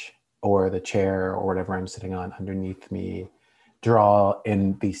bench or the chair or whatever I'm sitting on underneath me, draw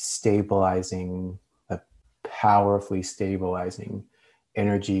in the powerfully stabilizing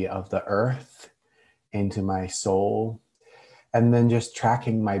energy of the earth into my soul. And then just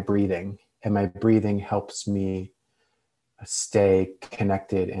tracking my breathing. And my breathing helps me stay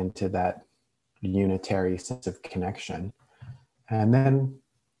connected into that unitary sense of connection. And then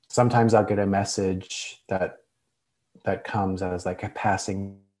sometimes I'll get a message that comes as like a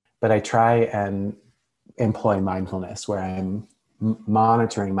passing, but I try and employ mindfulness where I'm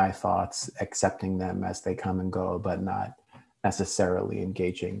monitoring my thoughts, accepting them as they come and go, but not necessarily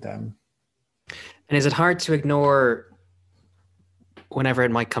engaging them. And is it hard to ignore, whenever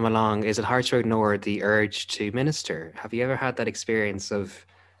it might come along, is it hard to ignore the urge to minister? Have you ever had that experience of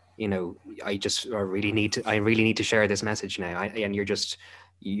I really need to share this message now. And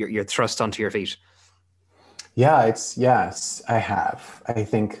you're thrust onto your feet. Yeah, yes, I have. I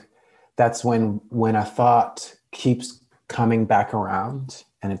think that's when a thought keeps coming back around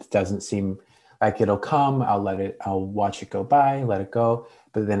and it doesn't seem like it'll come, I'll watch it go by, let it go,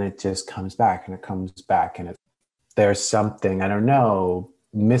 but then it just comes back and it comes back, and there's something, I don't know,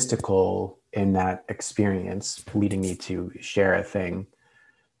 mystical in that experience leading me to share a thing.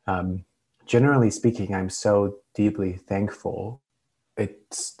 Generally speaking, I'm so deeply thankful.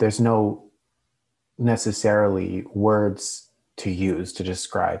 There's no necessarily words to use to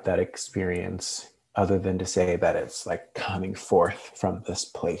describe that experience other than to say that it's like coming forth from this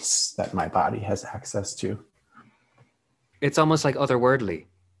place that my body has access to. It's almost like otherworldly.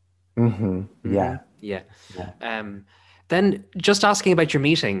 Mm-hmm. Yeah. Then just asking about your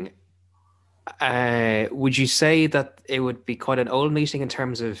meeting, would you say that it would be quite an old meeting in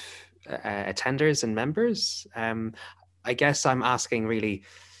terms of attenders and members? I guess I'm asking really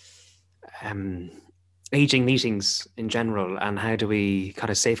aging meetings in general, and how do we kind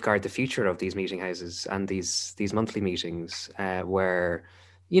of safeguard the future of these meeting houses and these monthly meetings where,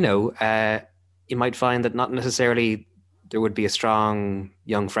 you might find that not necessarily there would be a strong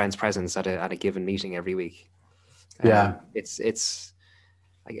young friends presence at a given meeting every week. It's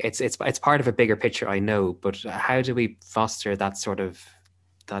part of a bigger picture, I know, but how do we foster that sort of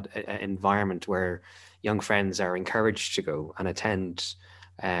environment where young friends are encouraged to go and attend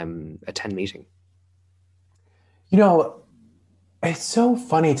meeting? It's so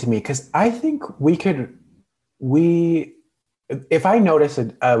funny to me because I think if I notice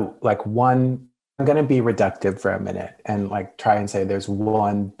one, I'm going to be reductive for a minute and like try and say there's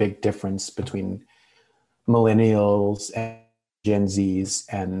one big difference between millennials and Gen Zs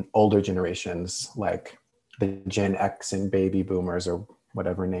and older generations, like the Gen X and baby boomers or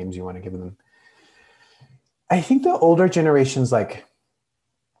whatever names you want to give them. I think the older generations, like,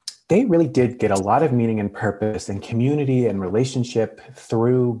 they really did get a lot of meaning and purpose and community and relationship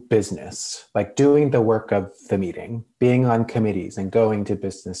through business, like doing the work of the meeting, being on committees and going to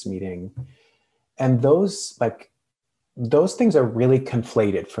business meeting. And those things are really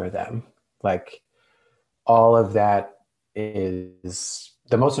conflated for them. Like, all of that is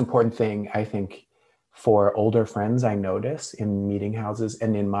the most important thing, I think, for older friends I notice in meeting houses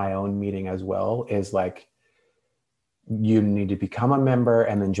and in my own meeting as well, is like, you need to become a member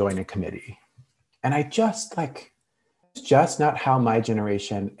and then join a committee. And I just not how my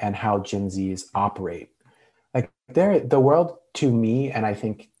generation and how Gen Zs operate. Like, the world to me, and I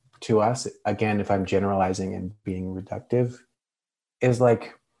think to us, again, if I'm generalizing and being reductive, is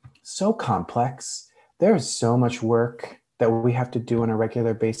like so complex. There's so much work that we have to do on a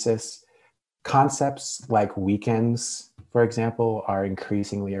regular basis. Concepts like weekends, for example, are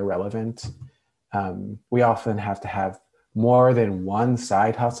increasingly irrelevant. We often have to have more than one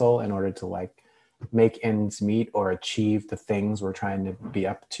side hustle in order to like make ends meet or achieve the things we're trying to be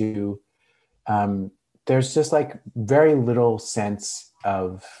up to. There's just like very little sense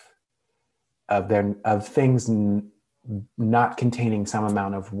of things not containing some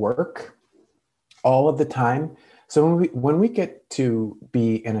amount of work all of the time. So when we get to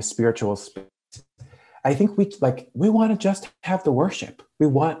be in a spiritual space, I think we want to just have the worship. We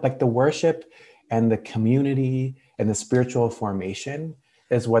want like the worship and the community and the spiritual formation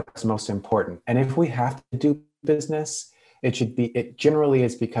is what's most important. And if we have to do business, it generally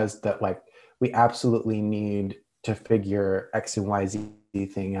is because that like we absolutely need to figure X and Y, Z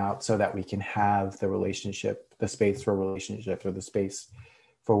thing out so that we can have the relationship, the space for relationships or the space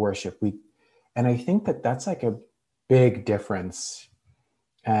for worship. And I think that's like a big difference.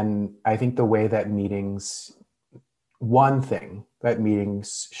 And I think the way that one thing that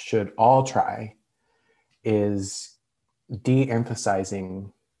meetings should all try is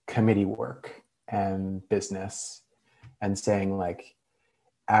de-emphasizing committee work and business and saying like,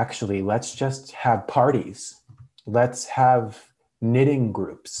 actually, let's just have parties. Let's have knitting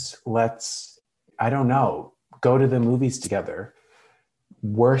groups. Let's, I don't know, go to the movies together,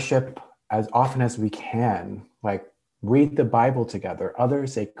 worship as often as we can, like read the Bible together, other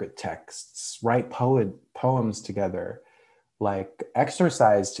sacred texts, write poems together, like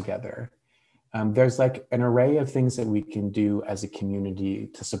exercise together. There's like an array of things that we can do as a community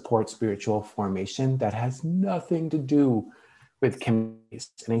to support spiritual formation that has nothing to do with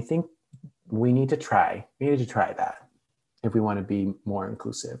communities. And I think we need to try that if we want to be more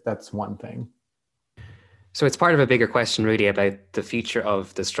inclusive. That's one thing. So it's part of a bigger question really about the future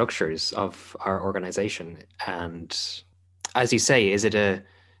of the structures of our organization. And as you say, is it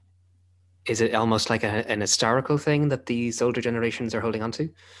is it almost like an historical thing that these older generations are holding on to?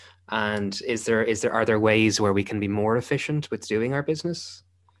 And are there ways where we can be more efficient with doing our business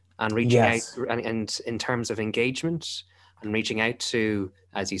and reaching out, Yes. and in terms of engagement and reaching out to,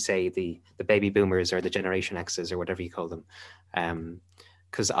 as you say, the baby boomers or the Generation X's or whatever you call them?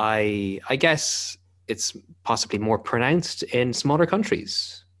 Because I guess it's possibly more pronounced in smaller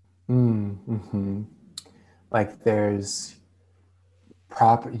countries. Mm-hmm. Like there's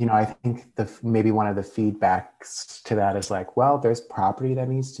I think maybe one of the feedbacks to that is like, well, there's property that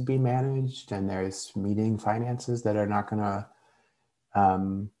needs to be managed, and there's meeting finances that are not going to,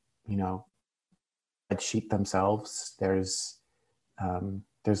 you know, sheet themselves. There's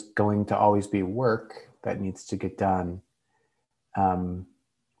going to always be work that needs to get done.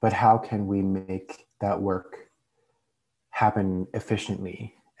 But how can we make that work happen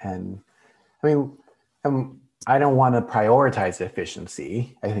efficiently? And I mean, I don't want to prioritize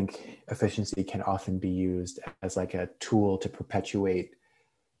efficiency. I think efficiency can often be used as like a tool to perpetuate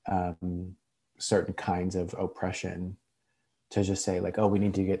certain kinds of oppression, to just say like, oh, we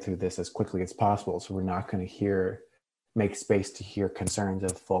need to get through this as quickly as possible. So we're not going to make space to hear concerns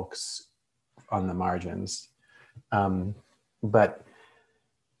of folks on the margins. But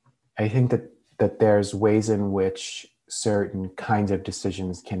I think that there's ways in which certain kinds of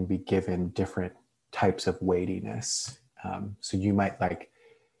decisions can be given different types of weightiness. So you might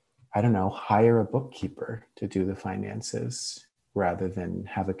hire a bookkeeper to do the finances rather than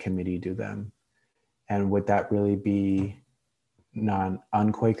have a committee do them. And would that really be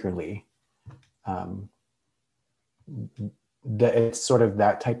unquakerly? It's sort of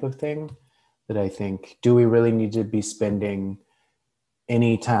that type of thing that I think, do we really need to be spending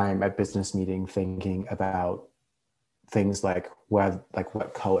any time at business meeting thinking about things like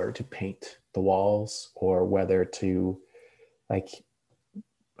what color to paint the walls, or whether to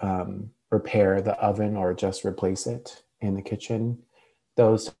repair the oven or just replace it in the kitchen?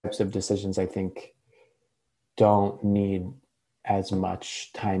 Those types of decisions, I think, don't need as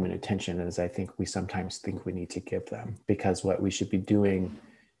much time and attention as I think we sometimes think we need to give them, because what we should be doing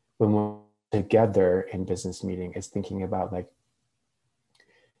when we're together in business meeting is thinking about like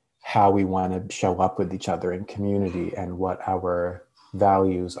how we want to show up with each other in community and what our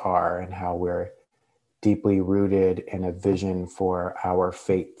values are and how we're deeply rooted in a vision for our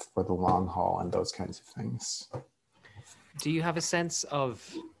faith for the long haul and those kinds of things. Do you have a sense of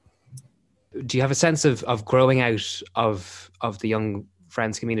growing out of the young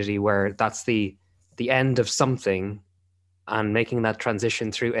friends community where that's the end of something and making that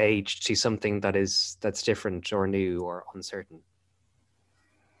transition through age to something that's different or new or uncertain?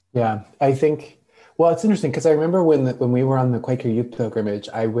 Yeah, I think, well, it's interesting because I remember when we were on the Quaker Youth Pilgrimage,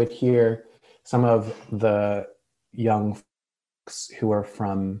 I would hear some of the young folks who were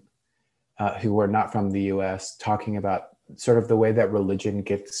not from the US talking about sort of the way that religion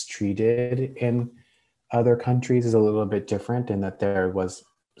gets treated in other countries is a little bit different, and that there was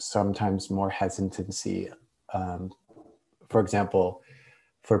sometimes more hesitancy, for example,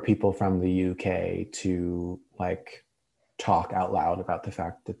 for people from the UK to like talk out loud about the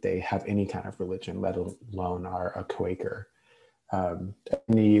fact that they have any kind of religion, let alone are a Quaker. In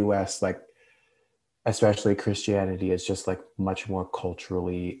the US, like especially Christianity is just like much more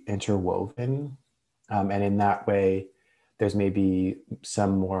culturally interwoven. And in that way, there's maybe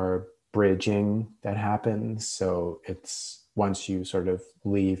some more bridging that happens. So it's once you sort of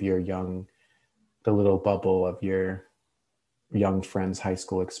leave the little bubble of your young friend's high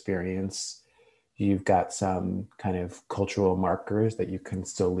school experience, you've got some kind of cultural markers that you can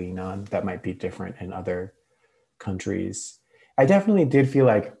still lean on that might be different in other countries. I definitely did feel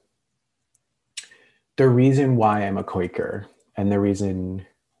like the reason why I'm a Quaker and the reason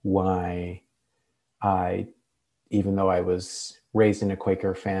why even though I was raised in a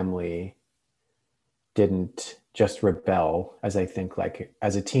Quaker family, didn't just rebel, as I think like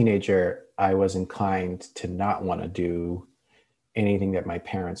as a teenager, I was inclined to not want to do anything that my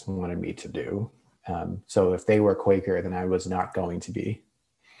parents wanted me to do. So if they were Quaker, then I was not going to be.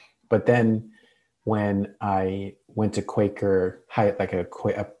 But then when I went to Quaker high, like a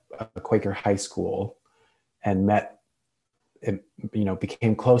Quaker high school, and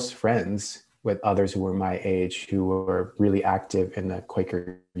became close friends with others who were my age, who were really active in the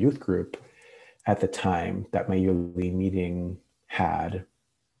Quaker youth group at the time that my yearly meeting had,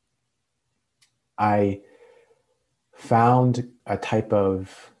 I found a type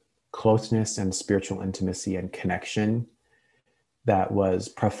of closeness and spiritual intimacy and connection that was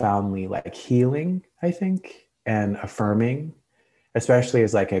profoundly like healing, I think, and affirming, especially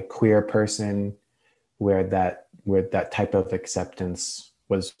as like a queer person, where that type of acceptance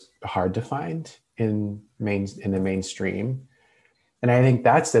was hard to find in the mainstream. And I think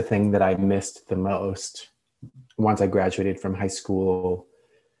that's the thing that I missed the most once I graduated from high school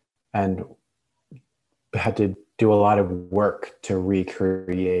and had to do a lot of work to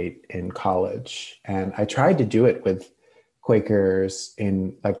recreate in college. And I tried to do it with Quakers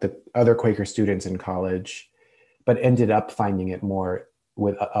in like the other Quaker students in college, but ended up finding it more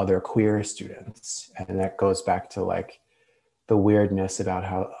with other queer students. And that goes back to like the weirdness about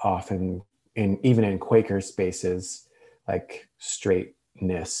how often even in Quaker spaces, like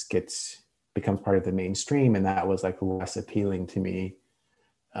straightness becomes part of the mainstream. And that was like less appealing to me.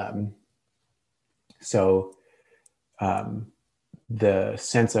 So the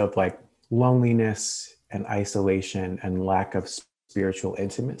sense of like loneliness and isolation and lack of spiritual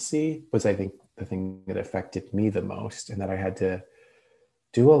intimacy was, I think, the thing that affected me the most, and that I had to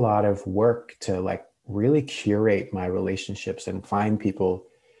do a lot of work to like really curate my relationships and find people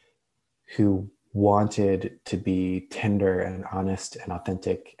who wanted to be tender and honest and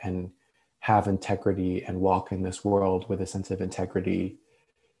authentic and have integrity and walk in this world with a sense of integrity.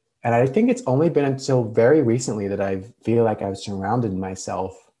 And I think it's only been until very recently that I feel like I've surrounded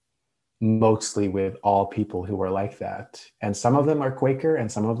myself mostly with all people who are like that. And some of them are Quaker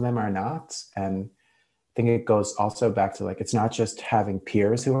and some of them are not. And I think it goes also back to like, it's not just having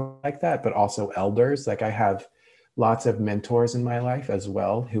peers who are like that, but also elders. Like I have lots of mentors in my life as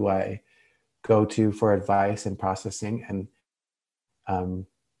well, who I go to for advice and processing. And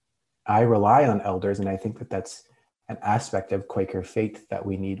I rely on elders. And I think that that's an aspect of Quaker faith that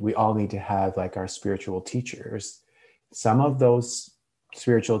we all need to have like our spiritual teachers. Some of those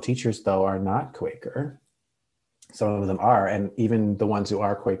spiritual teachers though are not Quaker. Some of them are, and even the ones who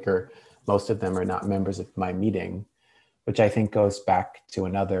are Quaker, most of them are not members of my meeting, which I think goes back to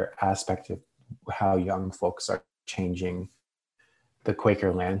another aspect of how young folks are changing the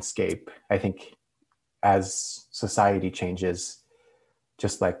Quaker landscape. I think as society changes,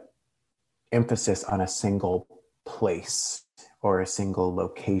 just like emphasis on a single place or a single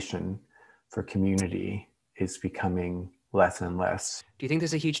location for community is becoming less and less. Do you think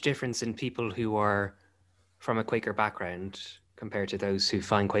there's a huge difference in people who are from a Quaker background compared to those who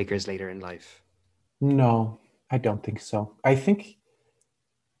find Quakers later in life? No, I don't think so. I think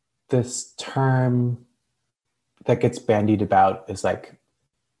this term that gets bandied about is like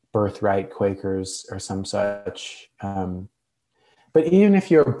birthright Quakers or some such. But even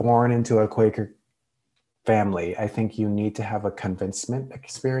if you're born into a Quaker family, I think you need to have a convincement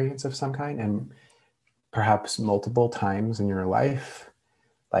experience of some kind, and perhaps multiple times in your life,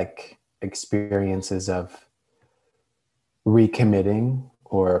 like experiences of recommitting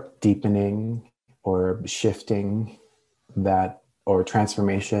or deepening or shifting that, or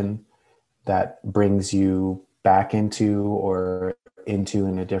transformation that brings you back into or into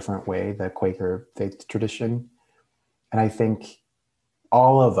in a different way, the Quaker faith tradition. And I think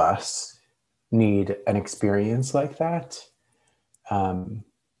all of us need an experience like that.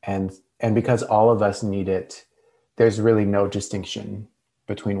 And because all of us need it, there's really no distinction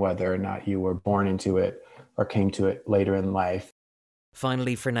between whether or not you were born into it or came to it later in life.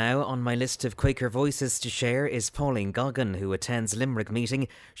 Finally, for now, on my list of Quaker voices to share is Pauline Goggin, who attends Limerick Meeting.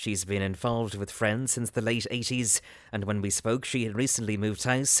 She's been involved with Friends since the late 80s, and when we spoke, she had recently moved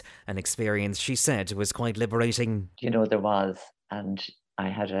house, an experience she said was quite liberating. You know, there was, and I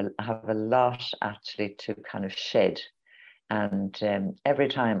have a lot actually to kind of shed. And every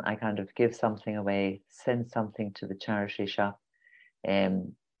time I kind of give something away, send something to the charity shop,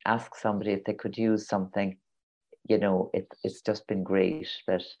 ask somebody if they could use something, you know, it's just been great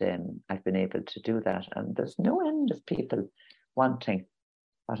that I've been able to do that. And there's no end of people wanting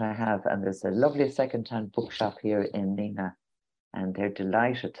what I have. And there's a lovely second-hand bookshop here in Nina, and they're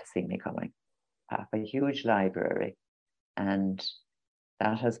delighted to see me coming. I have a huge library, and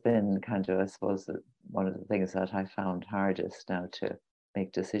that has been kind of, I suppose, one of the things that I found hardest now to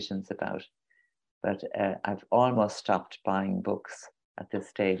make decisions about. But I've almost stopped buying books at this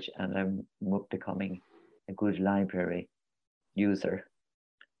stage, and I'm becoming a good library user.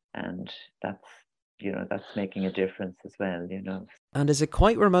 And that's, you know, that's making a difference as well, you know. And is it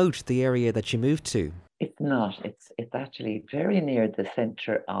quite remote, the area that you moved to? It's not. It's actually very near the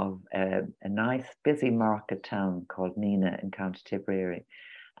centre of a nice, busy market town called Nina in County Tipperary.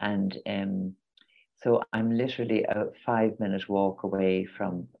 And so I'm literally a 5-minute walk away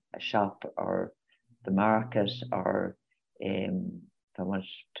from a shop or the market, or if I want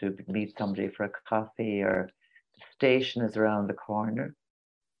to meet somebody for a coffee, or the station is around the corner.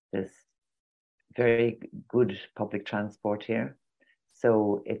 There's very good public transport here.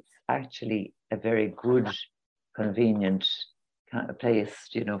 So it's actually a very good, convenient kind of place,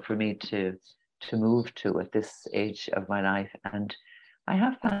 you know, for me to move to at this age of my life. And I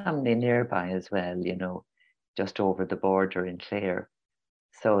have family nearby as well, you know, just over the border in Clare.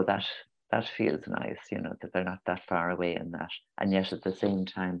 So that feels nice, you know, that they're not that far away and that. And yet at the same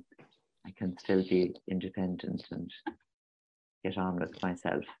time, I can still be independent and get on with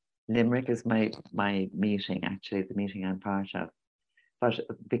myself. Limerick is my meeting, actually, the meeting I'm part of. But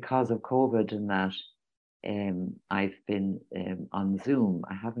because of COVID and that, I've been on Zoom.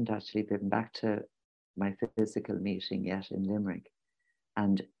 I haven't actually been back to my physical meeting yet in Limerick.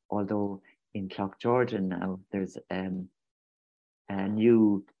 And although in Cloughjordan now, there's a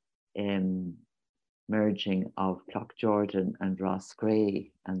new merging of Cloughjordan and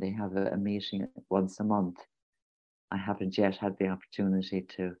Rossgrey, and they have a meeting once a month. I haven't yet had the opportunity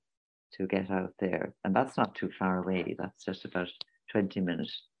to get out there. And that's not too far away. That's just about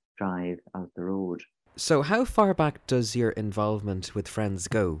 20-minute drive out the road. So how far back does your involvement with Friends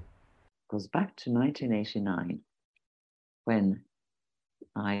go? It goes back to 1989, when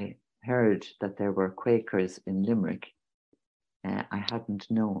I heard that there were Quakers in Limerick. I hadn't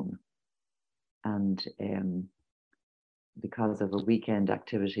known. And because of a weekend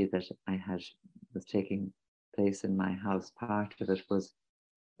activity that was taking place in my house, part of it was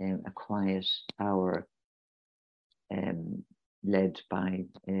a quiet hour led by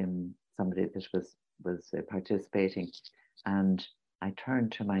somebody that was participating. And I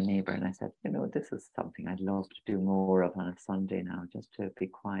turned to my neighbour and I said, you know, this is something I'd love to do more of on a Sunday now, just to be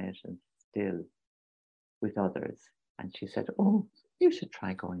quiet and still with others. And she said, oh, you should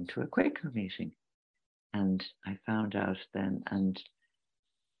try going to a Quaker meeting. And I found out then, and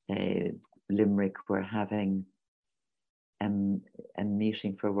Limerick were having a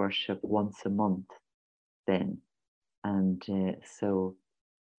meeting for worship once a month then. And so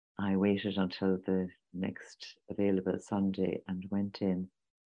I waited until the next available Sunday and went in.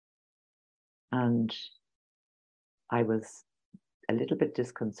 And I was a little bit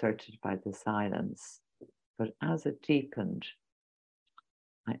disconcerted by the silence, but as it deepened,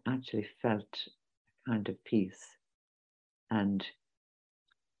 I actually felt a kind of peace. And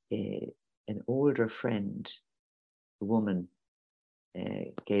an older friend, a woman,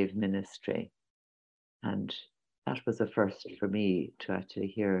 gave ministry. And that was a first for me, to actually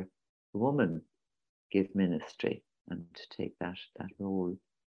hear a woman give ministry and to take that role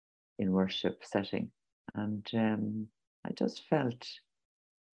in worship setting. And I just felt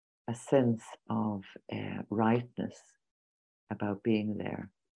a sense of rightness about being there.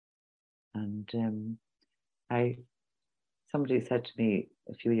 And somebody said to me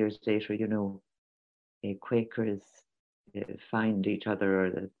a few years later, you know, Quakers find each other,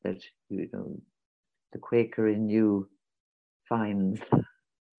 or that you know, the Quaker in you finds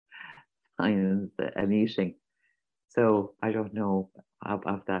a meeting. So I don't know of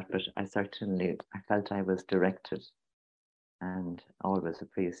that, but I felt I was directed, and always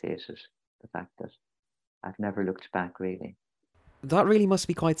appreciated the fact that I've never looked back, really. That really must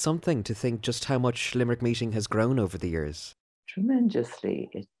be quite something, to think just how much Limerick Meeting has grown over the years. Tremendously,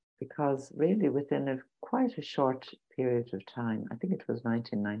 because really within quite a short period of time, I think it was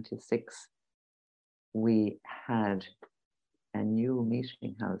 1996, we had a new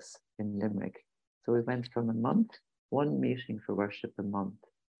meeting house in Limerick. So we went from one meeting for worship a month,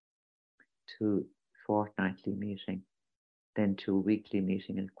 to fortnightly meeting, then to a weekly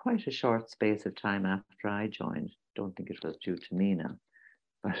meeting in quite a short space of time after I joined. Don't think it was due to me now,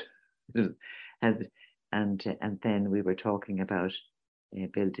 but and then we were talking about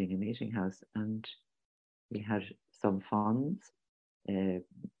building a meeting house, and we had some funds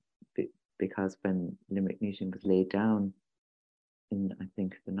because when Limerick Meeting was laid down in, I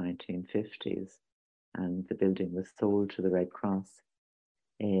think, the 1950s, and the building was sold to the Red Cross,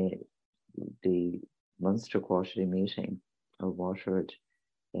 the Munster Quarterly Meeting of Waterford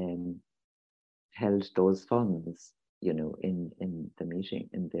held those funds, you know, in the meeting,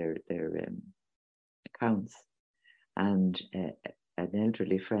 in their accounts. And an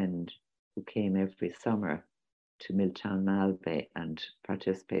elderly friend who came every summer to Milltown Malbay and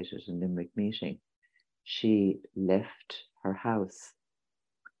participated in Limerick Meeting, she left her house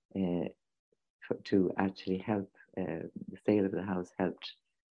to actually help. The sale of the house helped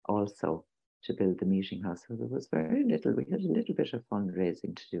also to build the meeting house. So there was very little. We had a little bit of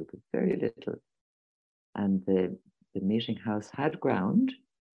fundraising to do, but very little. And the meeting house had ground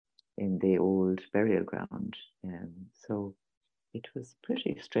in the old burial ground. So it was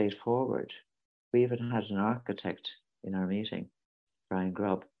pretty straightforward. We even had an architect in our meeting, Brian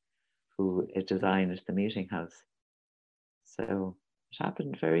Grubb, who designed the meeting house. So it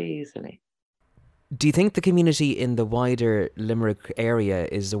happened very easily. Do you think the community in the wider Limerick area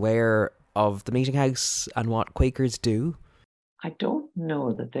is aware of the Meeting House and what Quakers do? I don't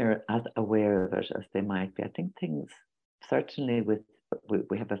know that they're as aware of it as they might be. I think things, certainly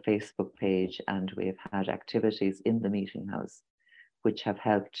we have a Facebook page and we've had activities in the Meeting House which have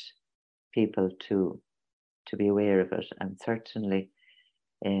helped people to be aware of it. And certainly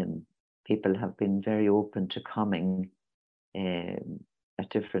people have been very open to coming at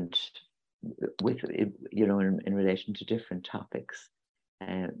different, with, you know, in relation to different topics,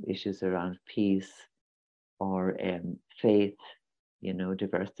 issues around peace or faith, you know,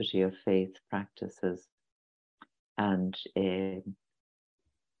 diversity of faith practices. And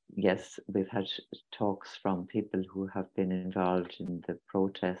yes, we've had talks from people who have been involved in the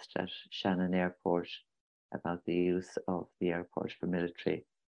protest at Shannon Airport about the use of the airport for military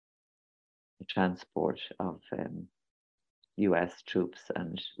transport of US troops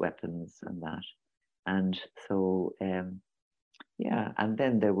and weapons and that. And so, yeah, and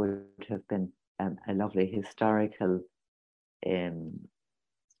then there would have been a lovely historical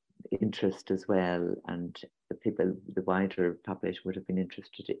interest as well, and the people, the wider population would have been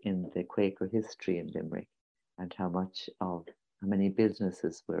interested in the Quaker history in Limerick and how many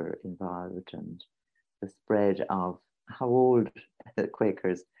businesses were involved and the spread of how old the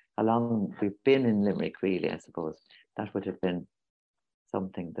Quakers, how long we've been in Limerick, really, I suppose. That would have been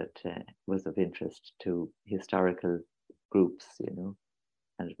something that was of interest to historical groups, you know,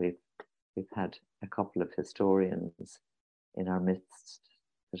 and we've had a couple of historians in our midst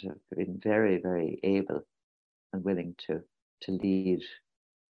that have been very, very able and willing to lead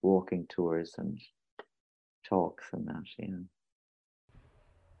walking tours and talks and that, you know.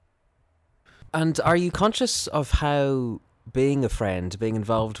 And are you conscious of how being a friend, being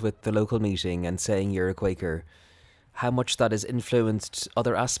involved with the local meeting and saying you're a Quaker, how much that has influenced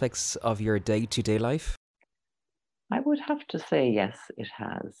other aspects of your day-to-day life? I would have to say yes, it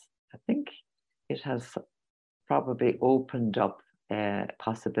has. I think it has probably opened up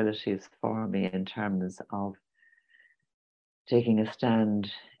possibilities for me in terms of taking a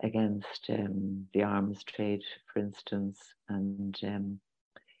stand against the arms trade, for instance, and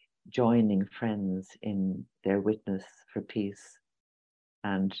joining friends in their witness for peace.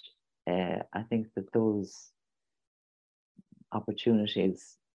 And I think that those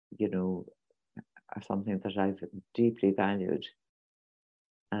opportunities, you know, are something that I've deeply valued.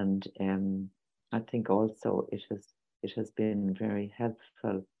 And I think also it has been very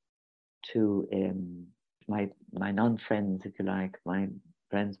helpful to my non-friends, if you like, my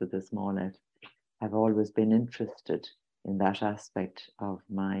friends with a small f, have always been interested in that aspect of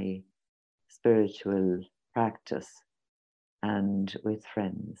my spiritual practice and with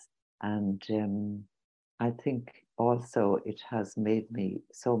friends. And I think also it has made me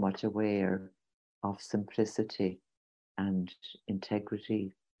so much aware of simplicity and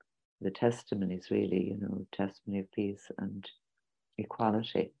integrity, the testimonies really, you know, testimony of peace and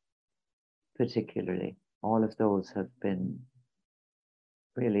equality particularly. All of those have been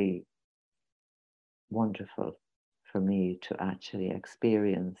really wonderful for me to actually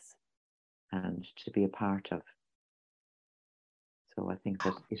experience and to be a part of. So I think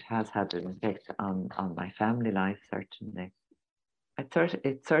that it has had an effect on my family life, certainly.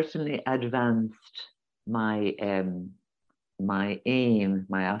 It certainly advanced my my aim,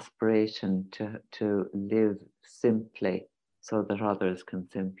 my aspiration to live simply so that others can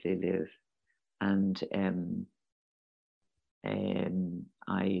simply live. And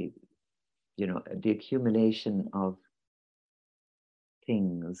I, you know, the accumulation of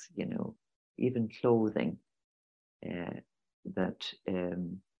things, you know, even clothing that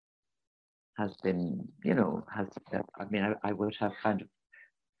has been, you know, I mean, I would have kind of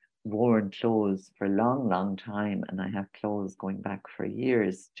worn clothes for a long, long time, and I have clothes going back for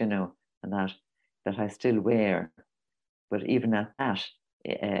years, you know, and that I still wear. But even at that,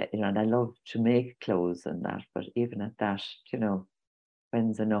 you know, and I love to make clothes and that, but even at that, you know,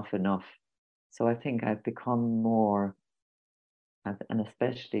 when's enough? So I think I've become more, and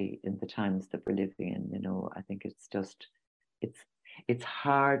especially in the times that we're living in, you know, I think it's just, it's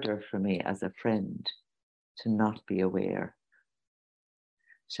harder for me as a friend to not be aware,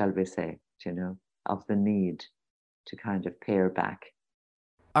 shall we say, you know, of the need to kind of pare back.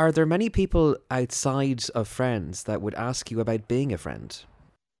 Are there many people outside of friends that would ask you about being a friend?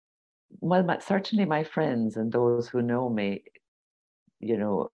 Well, certainly my friends and those who know me, you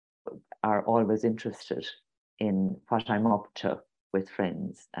know, are always interested in what I'm up to with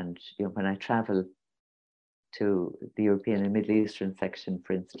friends. And, you know, when I travel to the European and Middle Eastern section,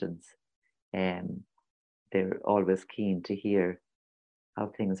 for instance, they're always keen to hear how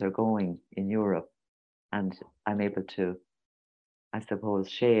things are going in Europe. and I'm able to, I suppose,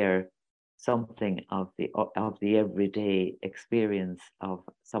 share something of the everyday experience of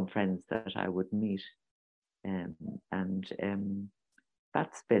some friends that I would meet, and that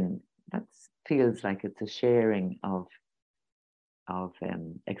feels like it's a sharing of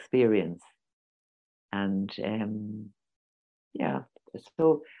experience, and yeah.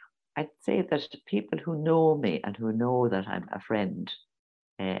 So I'd say that people who know me and who know that I'm a friend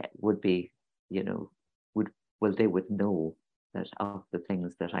would be, they would know that of the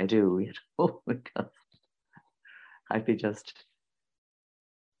things that I do, because I'd be just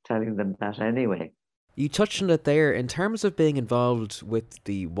telling them that anyway. You touched on it there. In terms of being involved with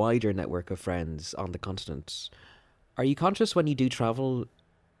the wider network of friends on the continent, are you conscious when you do travel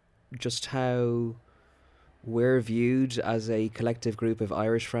just how we're viewed as a collective group of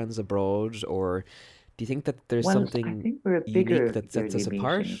Irish friends abroad, or do you think that there's something I think we're a unique bigger that sets us yearly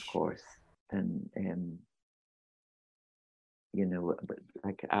apart? meeting, of course, than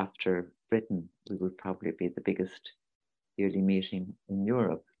like after Britain, we would probably be the biggest yearly meeting in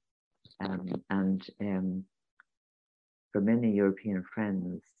Europe, and for many European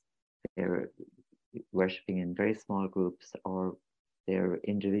friends, they're worshipping in very small groups, or they're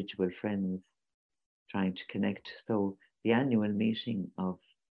individual friends trying to connect. So the annual meeting of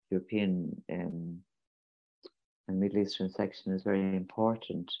European and Middle Eastern section is very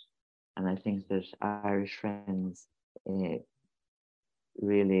important, and I think that Irish friends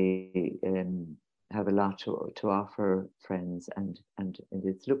really have a lot to offer friends, and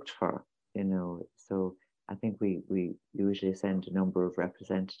it's looked for, so I think we usually send a number of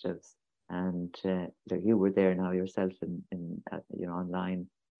representatives, and you were there now yourself in online.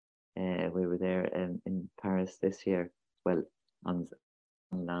 We were there in Paris this year, well,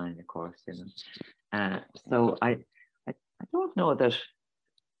 online, of course, so I don't know that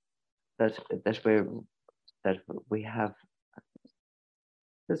we have.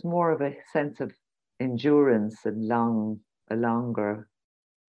 There's more of a sense of endurance and a longer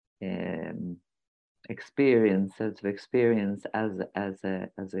experience as a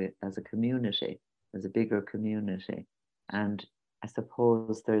community, as a bigger community, and I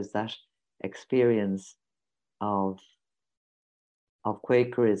suppose there's that experience of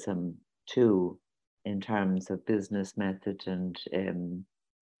Quakerism too, in terms of business method and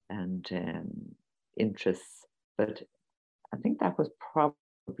interests, but I think that was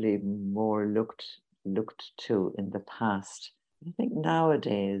probably more looked to in the past. I think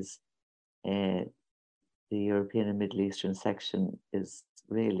nowadays the European and Middle Eastern section is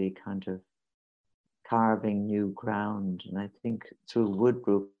really kind of carving new ground, and I think through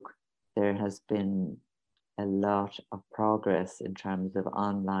Woodbrook there has been a lot of progress in terms of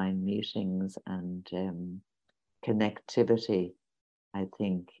online meetings, and connectivity, I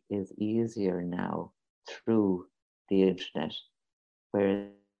think, is easier now through the internet.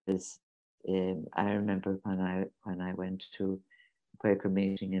 Whereas I remember when I went to a Quaker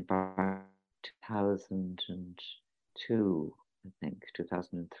meeting in Bar 2002, I think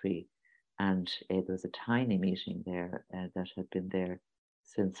 2003, and there was a tiny meeting there that had been there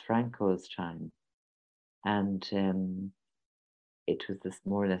since Franco's time, and it was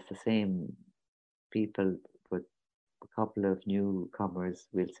more or less the same people, but a couple of newcomers,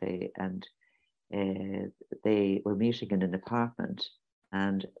 we'll say, and they were meeting in an apartment,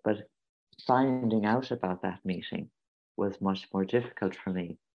 but finding out about that meeting was much more difficult for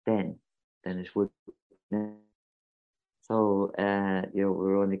me then than it would now. So we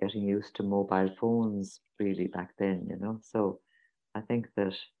were only getting used to mobile phones really back then, So I think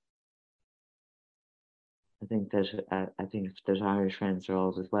that Irish friends are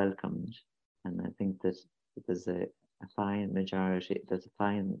always welcomed, and I think that there's a fine majority, there's a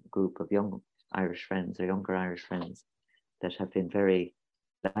fine group of young Irish friends or younger Irish friends that have been very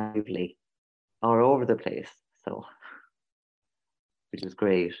lively all over the place, so which is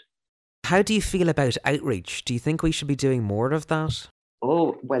great. How do you feel about outreach? Do you think we should be doing more of that?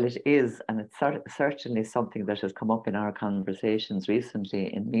 Oh, well, it is, and it's certainly something that has come up in our conversations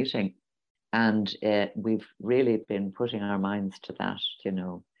recently in meeting, and we've really been putting our minds to that,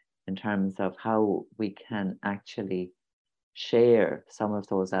 in terms of how we can actually share some of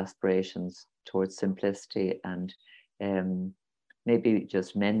those aspirations towards simplicity, and maybe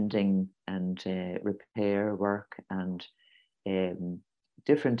just mending and repair work, and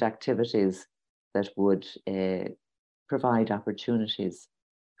different activities that would provide opportunities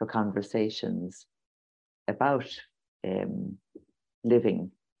for conversations about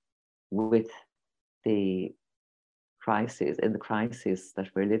living with the crises that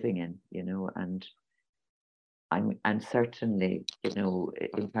we're living in, and I'm certainly,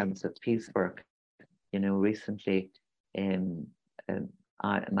 in terms of peace work, recently,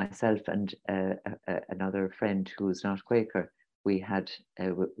 myself and another friend who's not Quaker, we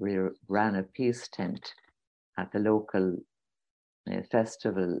ran a peace tent at the local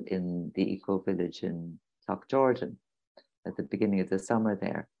festival in the eco village in Jordan at the beginning of the summer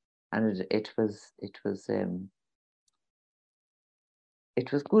there, and it was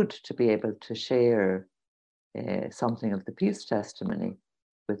good to be able to share something of the peace testimony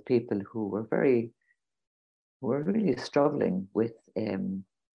with people who were really struggling with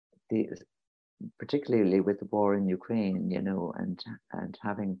particularly with the war in Ukraine, and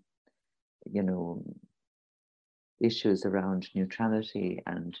having, issues around neutrality,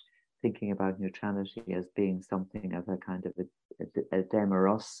 and thinking about neutrality as being something of a kind of a them or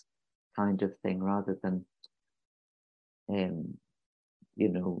us kind of thing, rather than,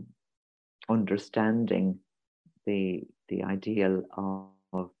 understanding the ideal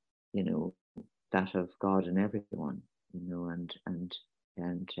of that of God in everyone, and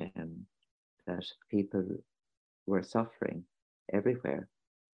that people were suffering everywhere,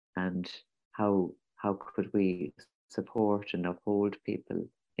 and how could we support and uphold people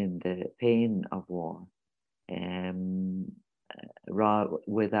in the pain of war,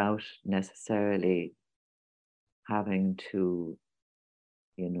 without necessarily having to,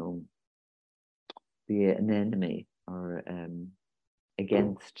 be an enemy or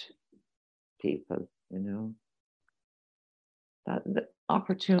against people, that the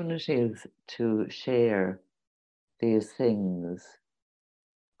opportunities to share these things,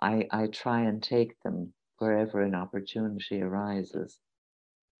 I try and take them wherever an opportunity arises,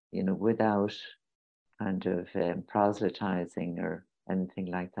 without kind of proselytizing or anything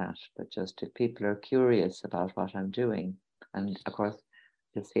like that, but just if people are curious about what I'm doing. And of course,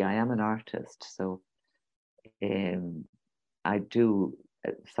 you see, I am an artist, so I do,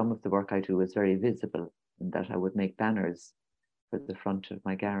 some of the work I do is very visible, in that I would make banners for the front of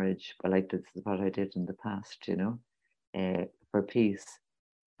my garage. Well, this is what I did in the past, for peace.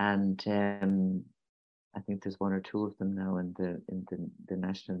 And I think there's one or two of them now in the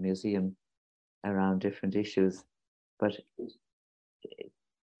National Museum around different issues. But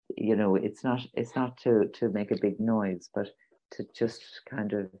it's not to make a big noise, but to just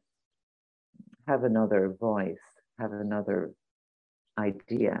kind of have another voice, have another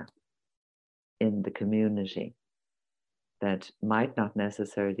idea in the community that might not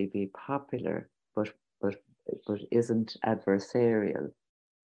necessarily be popular, but isn't adversarial.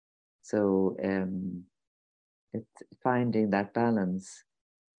 So it's finding that balance,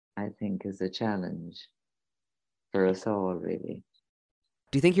 I think, is a challenge for us all, really.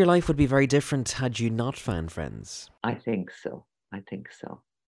 Do you think your life would be very different had you not found friends? I think so. I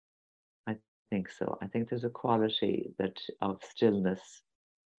think there's a quality of stillness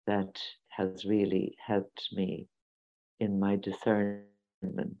that has really helped me in my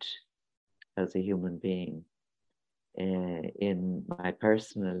discernment as a human being, in my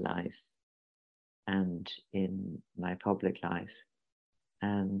personal life and in my public life.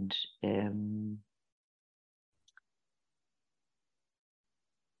 And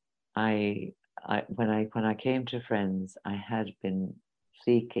when I came to Friends, I had been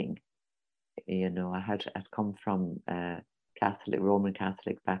seeking, I had come from a Roman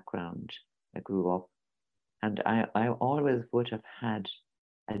Catholic background. I grew up, and I always would have had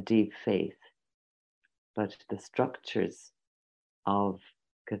a deep faith, but the structures of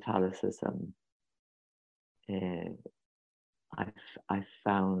Catholicism, I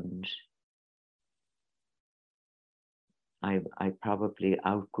found I probably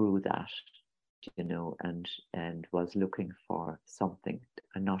outgrew that, and was looking for something,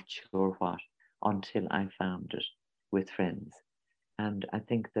 I'm not sure what, until I found it with Friends. And I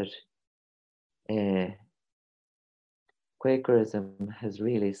think that Quakerism has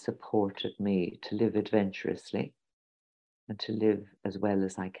really supported me to live adventurously and to live as well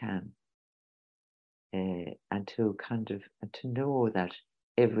as I can, and to know that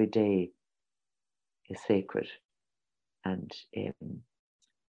every day is sacred, and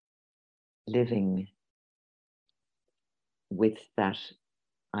living with that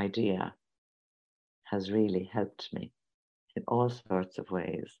idea has really helped me in all sorts of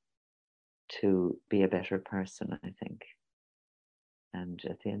ways to be a better person, I think. And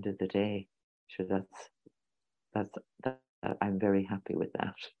at the end of the day, sure, that's I'm very happy with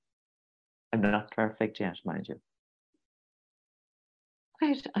that. I'm not perfect yet, mind you.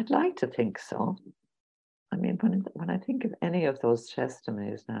 I'd like to think so. I mean, when I think of any of those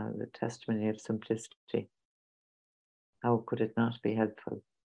testimonies now, the testimony of simplicity, how could it not be helpful,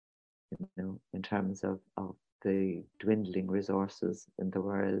 in terms of the dwindling resources in the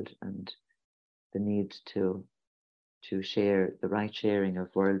world, and the need to share the right sharing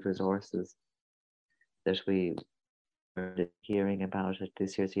of world resources that we were hearing about at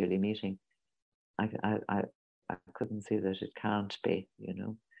this year's yearly meeting. I couldn't see that it can't be, you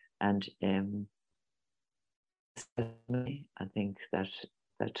know, and I think that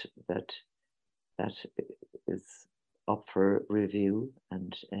is up for review,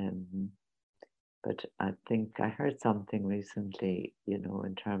 and but I think I heard something recently, you know,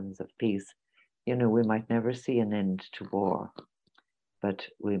 in terms of peace. You know, we might never see an end to war, but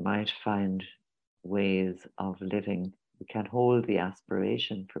we might find ways of living. We can hold the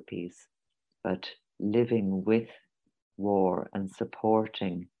aspiration for peace, but living with war and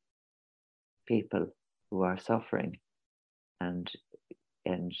supporting people who are suffering and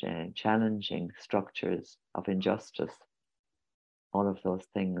challenging structures of injustice, all of those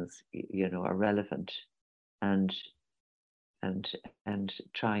things, you know, are relevant, and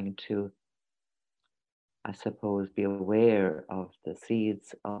trying to, I suppose, be aware of the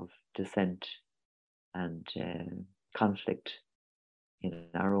seeds of dissent and conflict in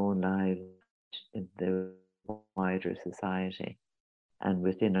our own lives, in the wider society, and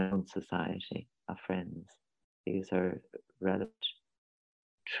within our own society of friends. These are relevant.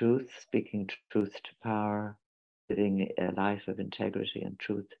 Truth, speaking truth to power, living a life of integrity and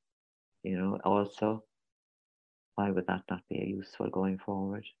truth, you know, also, why would that not be useful going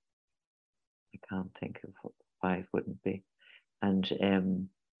forward? I can't think of why it wouldn't be. And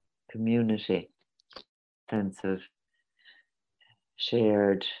community, sense of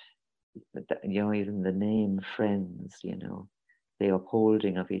shared, you know, even the name friends, you know, the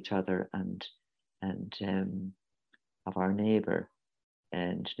upholding of each other and of our neighbour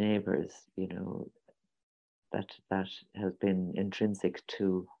and neighbours, you know, that has been intrinsic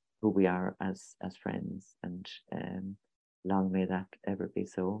to who we are as friends, and long may that ever be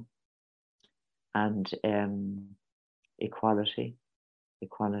so. And equality,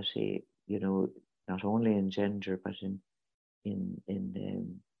 you know, not only in gender but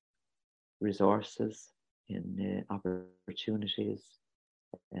in resources, in opportunities,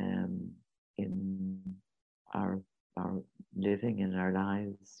 in our living in our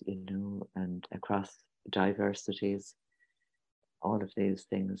lives, you know, and across diversities. All of these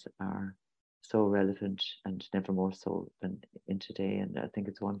things are so relevant, and never more so than in today. And I think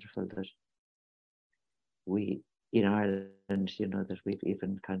it's wonderful that we in Ireland, you know, that we've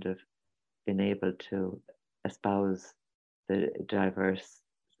even kind of been able to espouse the diversities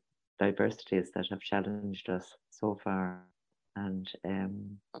that have challenged us so far, and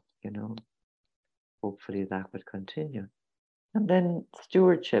you know, hopefully that would continue. And then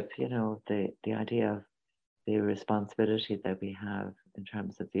stewardship, you know, the idea of the responsibility that we have in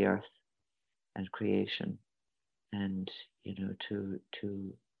terms of the earth and creation, and you know, to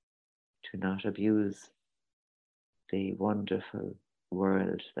not abuse the wonderful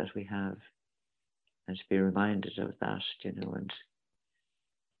world that we have, and to be reminded of that, you know, and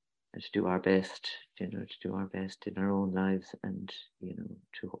to do our best, you know, to do our best in our own lives, and you know,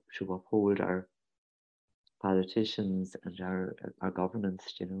 to uphold our politicians and our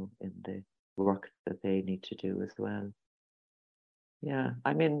governments, you know, in the work that they need to do as well. Yeah,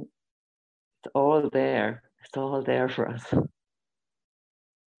 I mean, it's all there. It's all there for us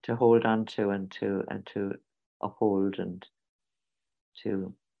to hold on to, and to uphold, and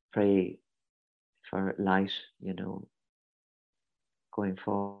to pray for light, you know, going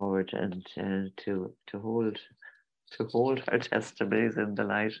forward, and to hold our testimonies in the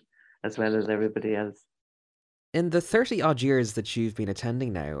light as well as everybody else. In the 30 odd years that you've been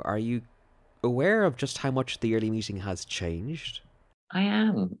attending now, are you aware of just how much the yearly meeting has changed? I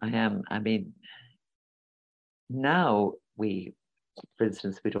am. I mean, now for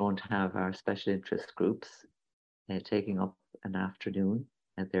instance, we don't have our special interest groups taking up an afternoon,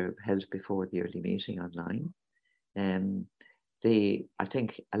 and they're held before the yearly meeting online. I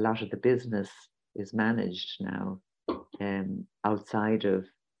think a lot of the business is managed now outside of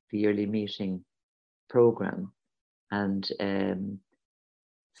the yearly meeting program, and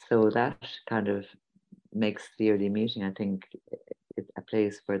so that kind of makes the yearly meeting, I think, a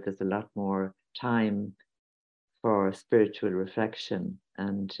place where there's a lot more time for spiritual reflection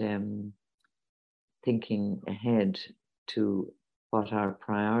and thinking ahead to what our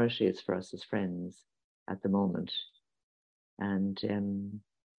priority is for us as friends at the moment. And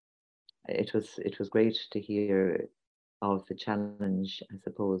it was great to hear of the challenge, I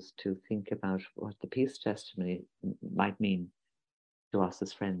suppose, to think about what the peace testimony might mean to us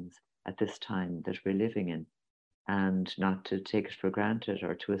as friends at this time that we're living in, and not to take it for granted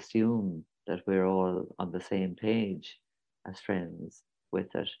or to assume that we're all on the same page as friends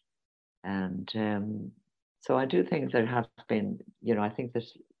with it, And so I do think there have been, I think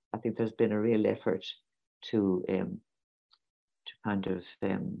there's been a real effort to kind of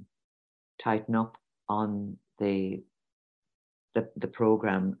tighten up on the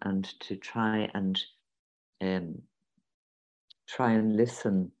program, and to try and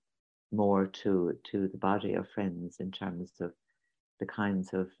listen more to the body of friends in terms of the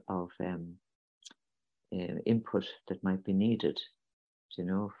kinds of input that might be needed,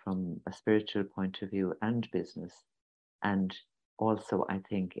 from a spiritual point of view and business. And also, I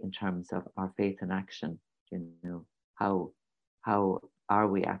think, in terms of our faith in action, how are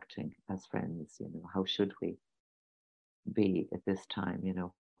we acting as friends? How should we be at this time?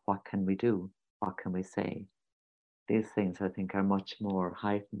 What can we do? What can we say? These things, I think, are much more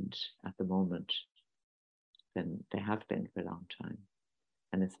heightened at the moment than they have been for a long time.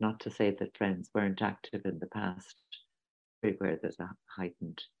 And it's not to say that friends weren't active in the past. Everywhere there's a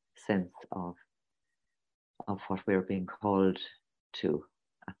heightened sense of what we're being called to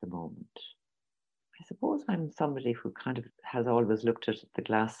at the moment. I suppose I'm somebody who kind of has always looked at the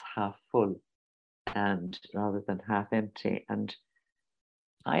glass half full, and rather than half empty. And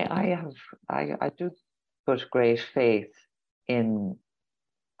I do put great faith in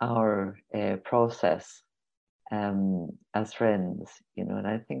our process as friends, and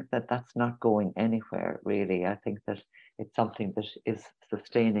I think that that's not going anywhere, really. I think that it's something that is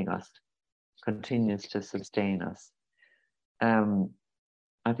sustaining us, continues to sustain us.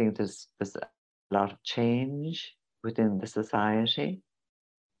 I think there's a lot of change within the society,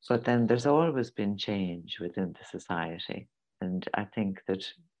 but then there's always been change within the society. And I think that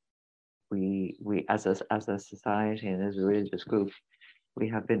we as a society and as a religious group, we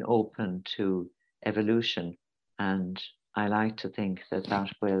have been open to evolution. And I like to think that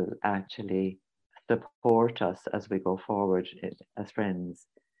will actually support us as we go forward as friends.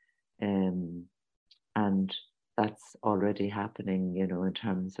 And that's already happening, in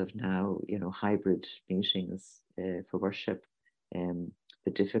terms of now, hybrid meetings for worship,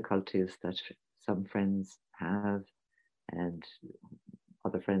 the difficulties that some friends have, and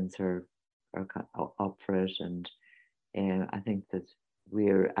other friends are up for it. And I think that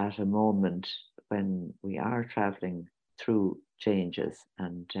we're at a moment when we are traveling through changes,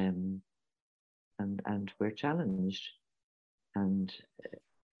 and we're challenged. And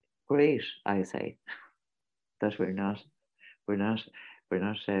great, I say, that we're not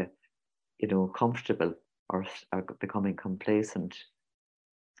comfortable or becoming complacent.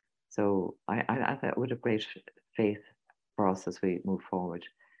 So I would have great faith for us as we move forward.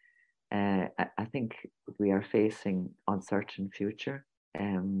 I think we are facing uncertain future.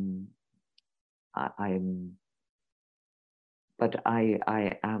 But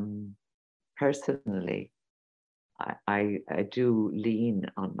I am personally, I do lean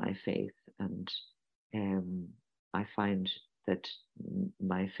on my faith, and I find that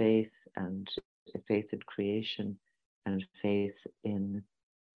my faith, and faith in creation, and faith in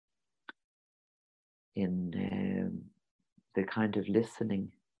the kind of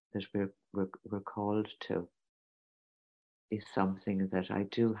listening that we're called to, is something that I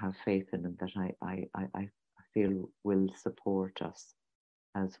do have faith in, and that I feel will support us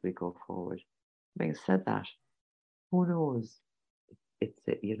as we go forward. Having said that, who knows?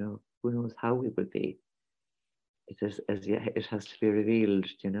 Who knows how we will be? It has to be revealed,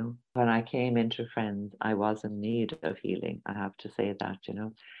 When I came into Friends, I was in need of healing. I have to say that,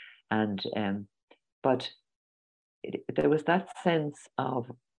 and but there was that sense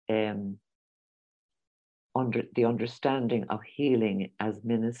of the understanding of healing as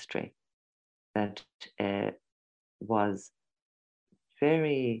ministry that was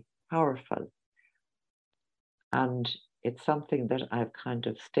very powerful, and it's something that I've kind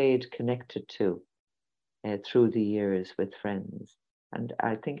of stayed connected to through the years with friends. And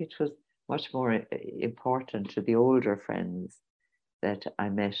I think it was much more important to the older friends that I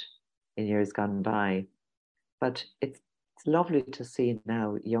met in years gone by. But it's lovely to see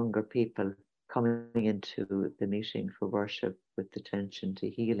now younger people coming into the meeting for worship with attention to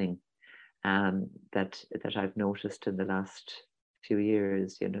healing, that I've noticed in the last few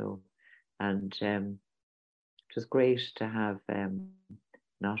years, and it was great to have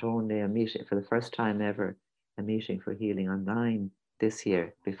not only a meeting for the first time ever, a meeting for healing online this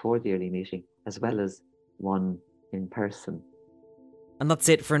year before the early meeting, as well as one in person. And that's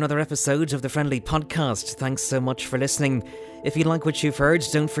it for another episode of the Friendly Podcast. Thanks so much for listening. If you like what you've heard,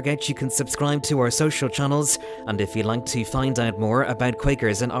 don't forget you can subscribe to our social channels. And if you'd like to find out more about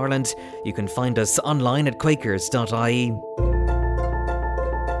Quakers in Ireland, you can find us online at quakers.ie.